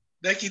of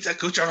Nikita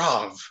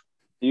Kucherov.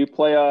 Do you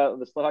play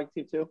the split hockey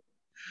team too?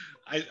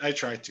 I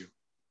tried to.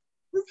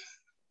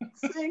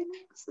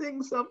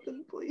 Sing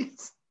something,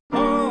 please.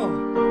 Oh,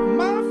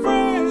 my